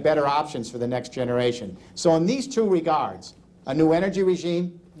that we have better options for the next generation. So in these two regards, a new energy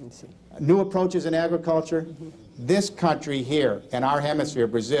regime, new approaches in agriculture, this country here in our hemisphere,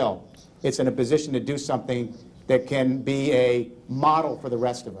 Brazil, it's in a position to do something that can be a model for the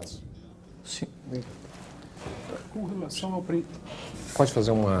rest of us. Pode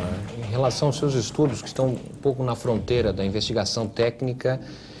fazer uma... Em relação aos seus estudos, que estão um pouco na fronteira da investigação técnica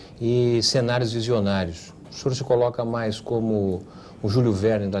e cenários visionários, o senhor se coloca mais como o Júlio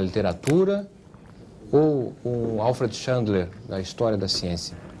Verne da literatura ou o Alfred Chandler da história da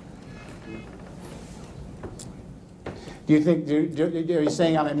ciência? Do you think, are you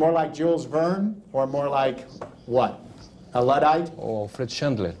saying I'm more like Jules Verne or more like what? A Luddite? Ou Alfred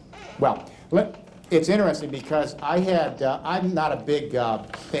Chandler? Well, it's interesting because I'm not a big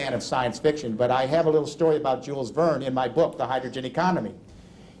fan of science fiction, but I have a little story about Jules Verne in my book, The Hydrogen Economy.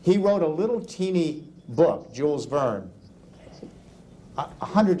 He wrote a little teeny book, Jules Verne,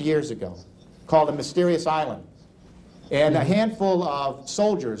 100 years ago, called A Mysterious Island. And a handful of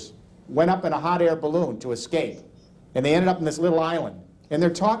soldiers went up in a hot air balloon to escape. And they ended up in this little island. And they're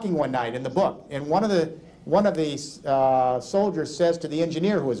talking one night in the book. And one of the soldiers says to the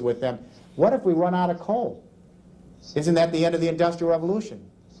engineer who was with them, "What if we run out of coal? Isn't that the end of the Industrial Revolution?"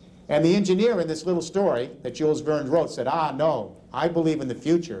 And the engineer in this little story that Jules Verne wrote said, "No, I believe in the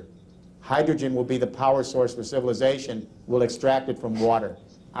future. Hydrogen will be the power source for civilization. We'll extract it from water."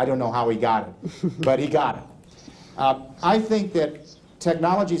 I don't know how he got it, but he got it. I think that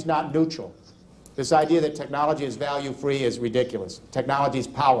technology is not neutral. This idea that technology is value-free is ridiculous. Technology is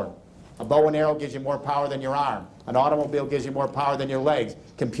power. A bow and arrow gives you more power than your arm. An automobile gives you more power than your legs.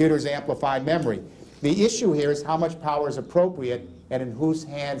 Computers amplify memory. The issue here is how much power is appropriate and in whose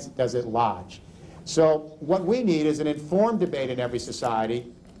hands does it lodge. So what we need is an informed debate in every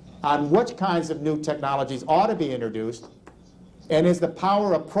society on which kinds of new technologies ought to be introduced, and is the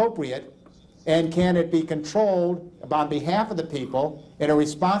power appropriate, and can it be controlled on behalf of the people in a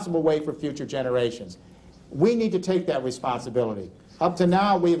responsible way for future generations. We need to take that responsibility. Up to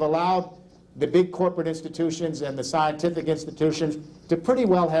now, we've allowed the big corporate institutions and the scientific institutions to pretty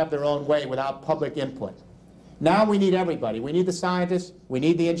well have their own way without public input. Now we need everybody. We need the scientists, we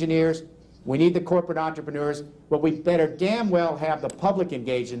need the engineers, we need the corporate entrepreneurs, but we better damn well have the public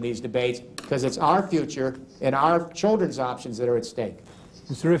engaged in these debates, because it's our future and our children's options that are at stake.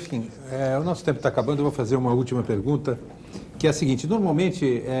 Mr. Rifkin, o nosso tempo está acabando, eu vou fazer uma última pergunta, que é a seguinte: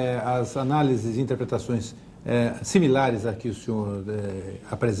 normalmente as análises e interpretações similares a que o senhor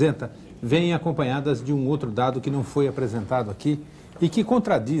apresenta vêm acompanhadas de um outro dado que não foi apresentado aqui e que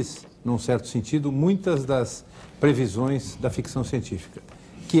contradiz, num certo sentido, muitas das previsões da ficção científica,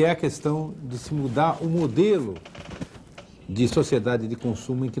 que é a questão de se mudar o modelo de sociedade de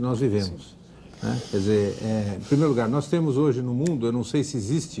consumo em que nós vivemos. né? Quer dizer, em primeiro lugar, nós temos hoje no mundo, eu não sei se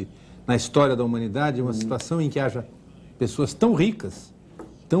existe na história da humanidade uma situação em que haja pessoas tão ricas,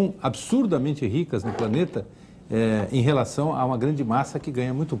 tão absurdamente ricas no planeta, em relação a uma grande massa que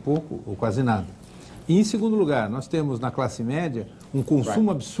ganha muito pouco ou quase nada. E, em segundo lugar, nós temos na classe média um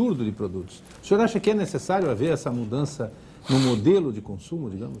consumo absurdo de produtos. O senhor acha que é necessário haver essa mudança no modelo de consumo,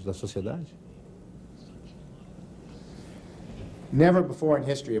 digamos, da sociedade? Never before in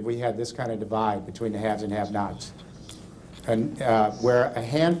history have we had this kind of divide between the haves and have-nots, and where a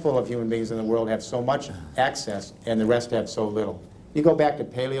handful of human beings in the world have so much access and the rest have so little. You go back to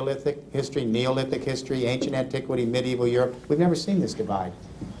Paleolithic history, Neolithic history, ancient antiquity, medieval Europe, we've never seen this divide.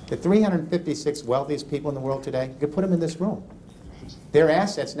 The 356 wealthiest people in the world today, you could put them in this room. Their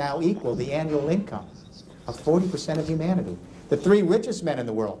assets now equal the annual income of 40% of humanity. The 3 richest men in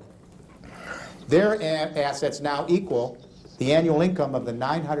the world, their assets now equal the annual income of the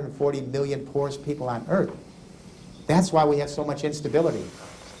 940 million poorest people on Earth. That's why we have so much instability.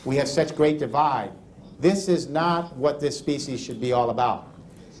 We have such great divide. This is not what this species should be all about.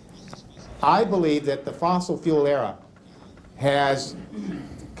 I believe that the fossil fuel era has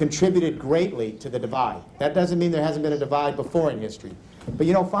contributed greatly to the divide. That doesn't mean there hasn't been a divide before in history. But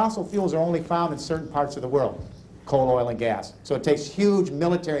you know, fossil fuels are only found in certain parts of the world, coal, oil, and gas. So it takes huge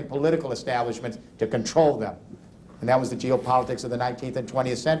military and political establishments to control them. And that was the geopolitics of the 19th and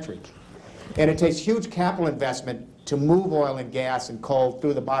 20th century. And it takes huge capital investment to move oil and gas and coal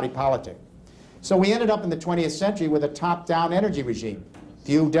through the body politic. So we ended up in the 20th century with a top-down energy regime.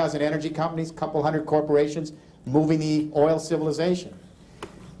 Few dozen energy companies, couple hundred corporations moving the oil civilization.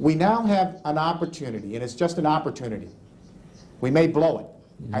 We now have an opportunity, and it's just an opportunity. We may blow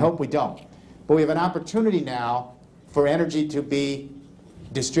it. I hope we don't. But we have an opportunity now for energy to be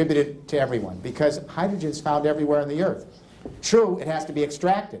distributed to everyone, because hydrogen is found everywhere on the earth. True, it has to be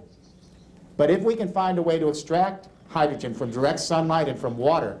extracted. But if we can find a way to extract hydrogen from direct sunlight and from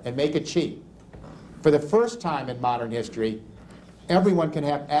water and make it cheap, for the first time in modern history, everyone can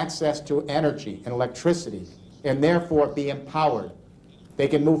have access to energy and electricity and therefore be empowered. They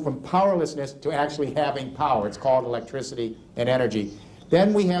can move from powerlessness to actually having power. It's called electricity and energy.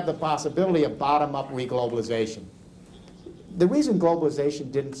 Then we have the possibility of bottom-up reglobalization. The reason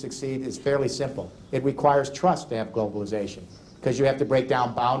globalization didn't succeed is fairly simple. It requires trust to have globalization, because you have to break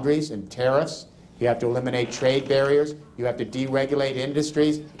down boundaries and tariffs. You have to eliminate trade barriers. You have to deregulate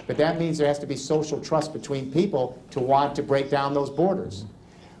industries. But that means there has to be social trust between people to want to break down those borders.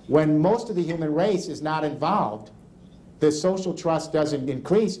 When most of the human race is not involved, the social trust doesn't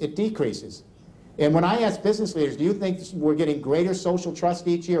increase, it decreases. And when I ask business leaders, do you think we're getting greater social trust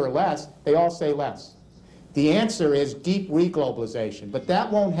each year or less? They all say less. The answer is deep reglobalization. But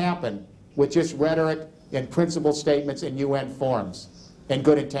that won't happen with just rhetoric and principle statements and UN forums and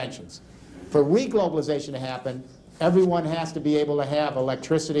good intentions. For reglobalization to happen, everyone has to be able to have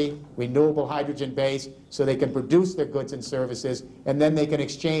electricity, renewable hydrogen base, so they can produce their goods and services, and then they can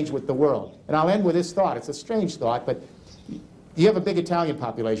exchange with the world. And I'll end with this thought. It's a strange thought, but you have a big Italian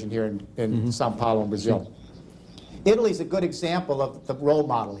population here in Sao Paulo in Brazil. Italy's a good example of the role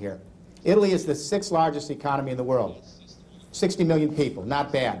model here. Italy is the 6th largest economy in the world. 60 million people,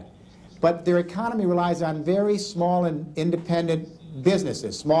 not bad. But their economy relies on very small and independent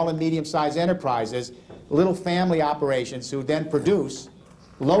businesses, small and medium-sized enterprises, little family operations who then produce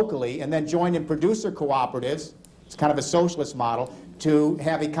locally and then join in producer cooperatives. It's kind of a socialist model to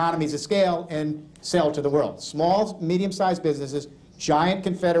have economies of scale and sell to the world. Small, medium-sized businesses, giant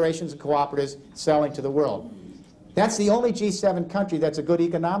confederations and cooperatives selling to the world. That's the only G7 country that's a good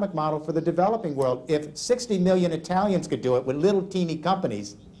economic model for the developing world. If 60 million Italians could do it with little teeny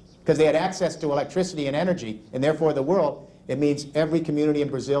companies, because they had access to electricity and energy, and therefore the world, it means every community in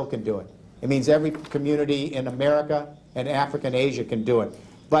Brazil can do it. It means every community in America and Africa and Asia can do it.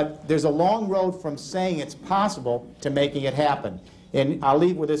 But there's a long road from saying it's possible to making it happen. And I'll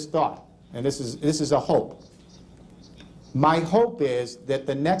leave with this thought, and this is a hope. My hope is that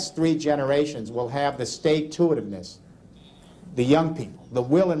the next 3 generations will have the stay-to-itiveness, the young people, the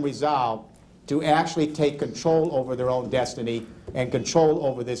will and resolve to actually take control over their own destiny and control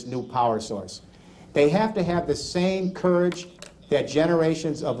over this new power source. They have to have the same courage that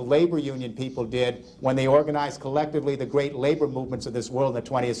generations of labor union people did when they organized collectively the great labor movements of this world in the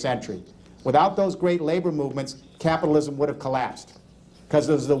 20th century. Without those great labor movements, capitalism would have collapsed, because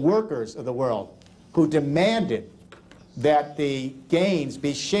it was the workers of the world who demanded that the gains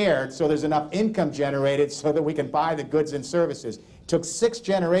be shared so there's enough income generated so that we can buy the goods and services. It took 6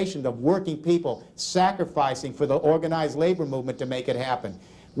 generations of working people sacrificing for the organized labor movement to make it happen.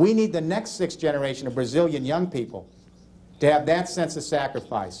 We need the next 6th generation of Brazilian young people to have that sense of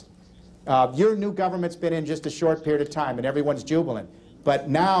sacrifice, Your new government's been in just a short period of time, and everyone's jubilant. But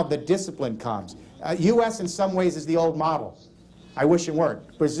now the discipline comes. U.S. in some ways is the old model. I wish it weren't.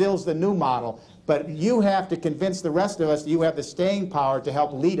 Brazil's the new model. But you have to convince the rest of us that you have the staying power to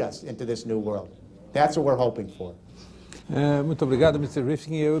help lead us into this new world. That's what we're hoping for. Muito obrigado, Mr.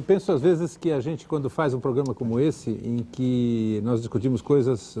 Rifkin. Eu penso às vezes que a gente, quando faz um programa como esse, em que nós discutimos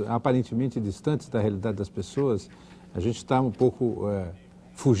coisas aparentemente distantes da realidade das pessoas, a gente está um pouco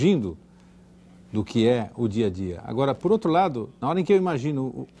fugindo do que é o dia a dia. Agora, por outro lado, na hora em que eu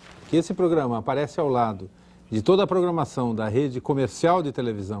imagino que esse programa aparece ao lado de toda a programação da rede comercial de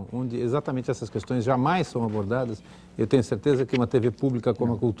televisão, onde exatamente essas questões jamais são abordadas, eu tenho certeza que uma TV pública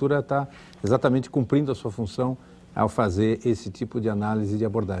como a Cultura está exatamente cumprindo a sua função ao fazer esse tipo de análise e de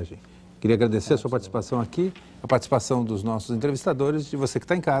abordagem. Queria agradecer a sua participação aqui, a participação dos nossos entrevistadores, de você que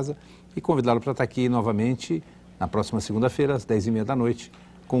está em casa, e convidá-lo para estar aqui novamente na próxima segunda-feira, às 10h30 da noite,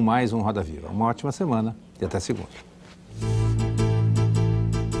 com mais um Roda Viva. Uma ótima semana e até segunda.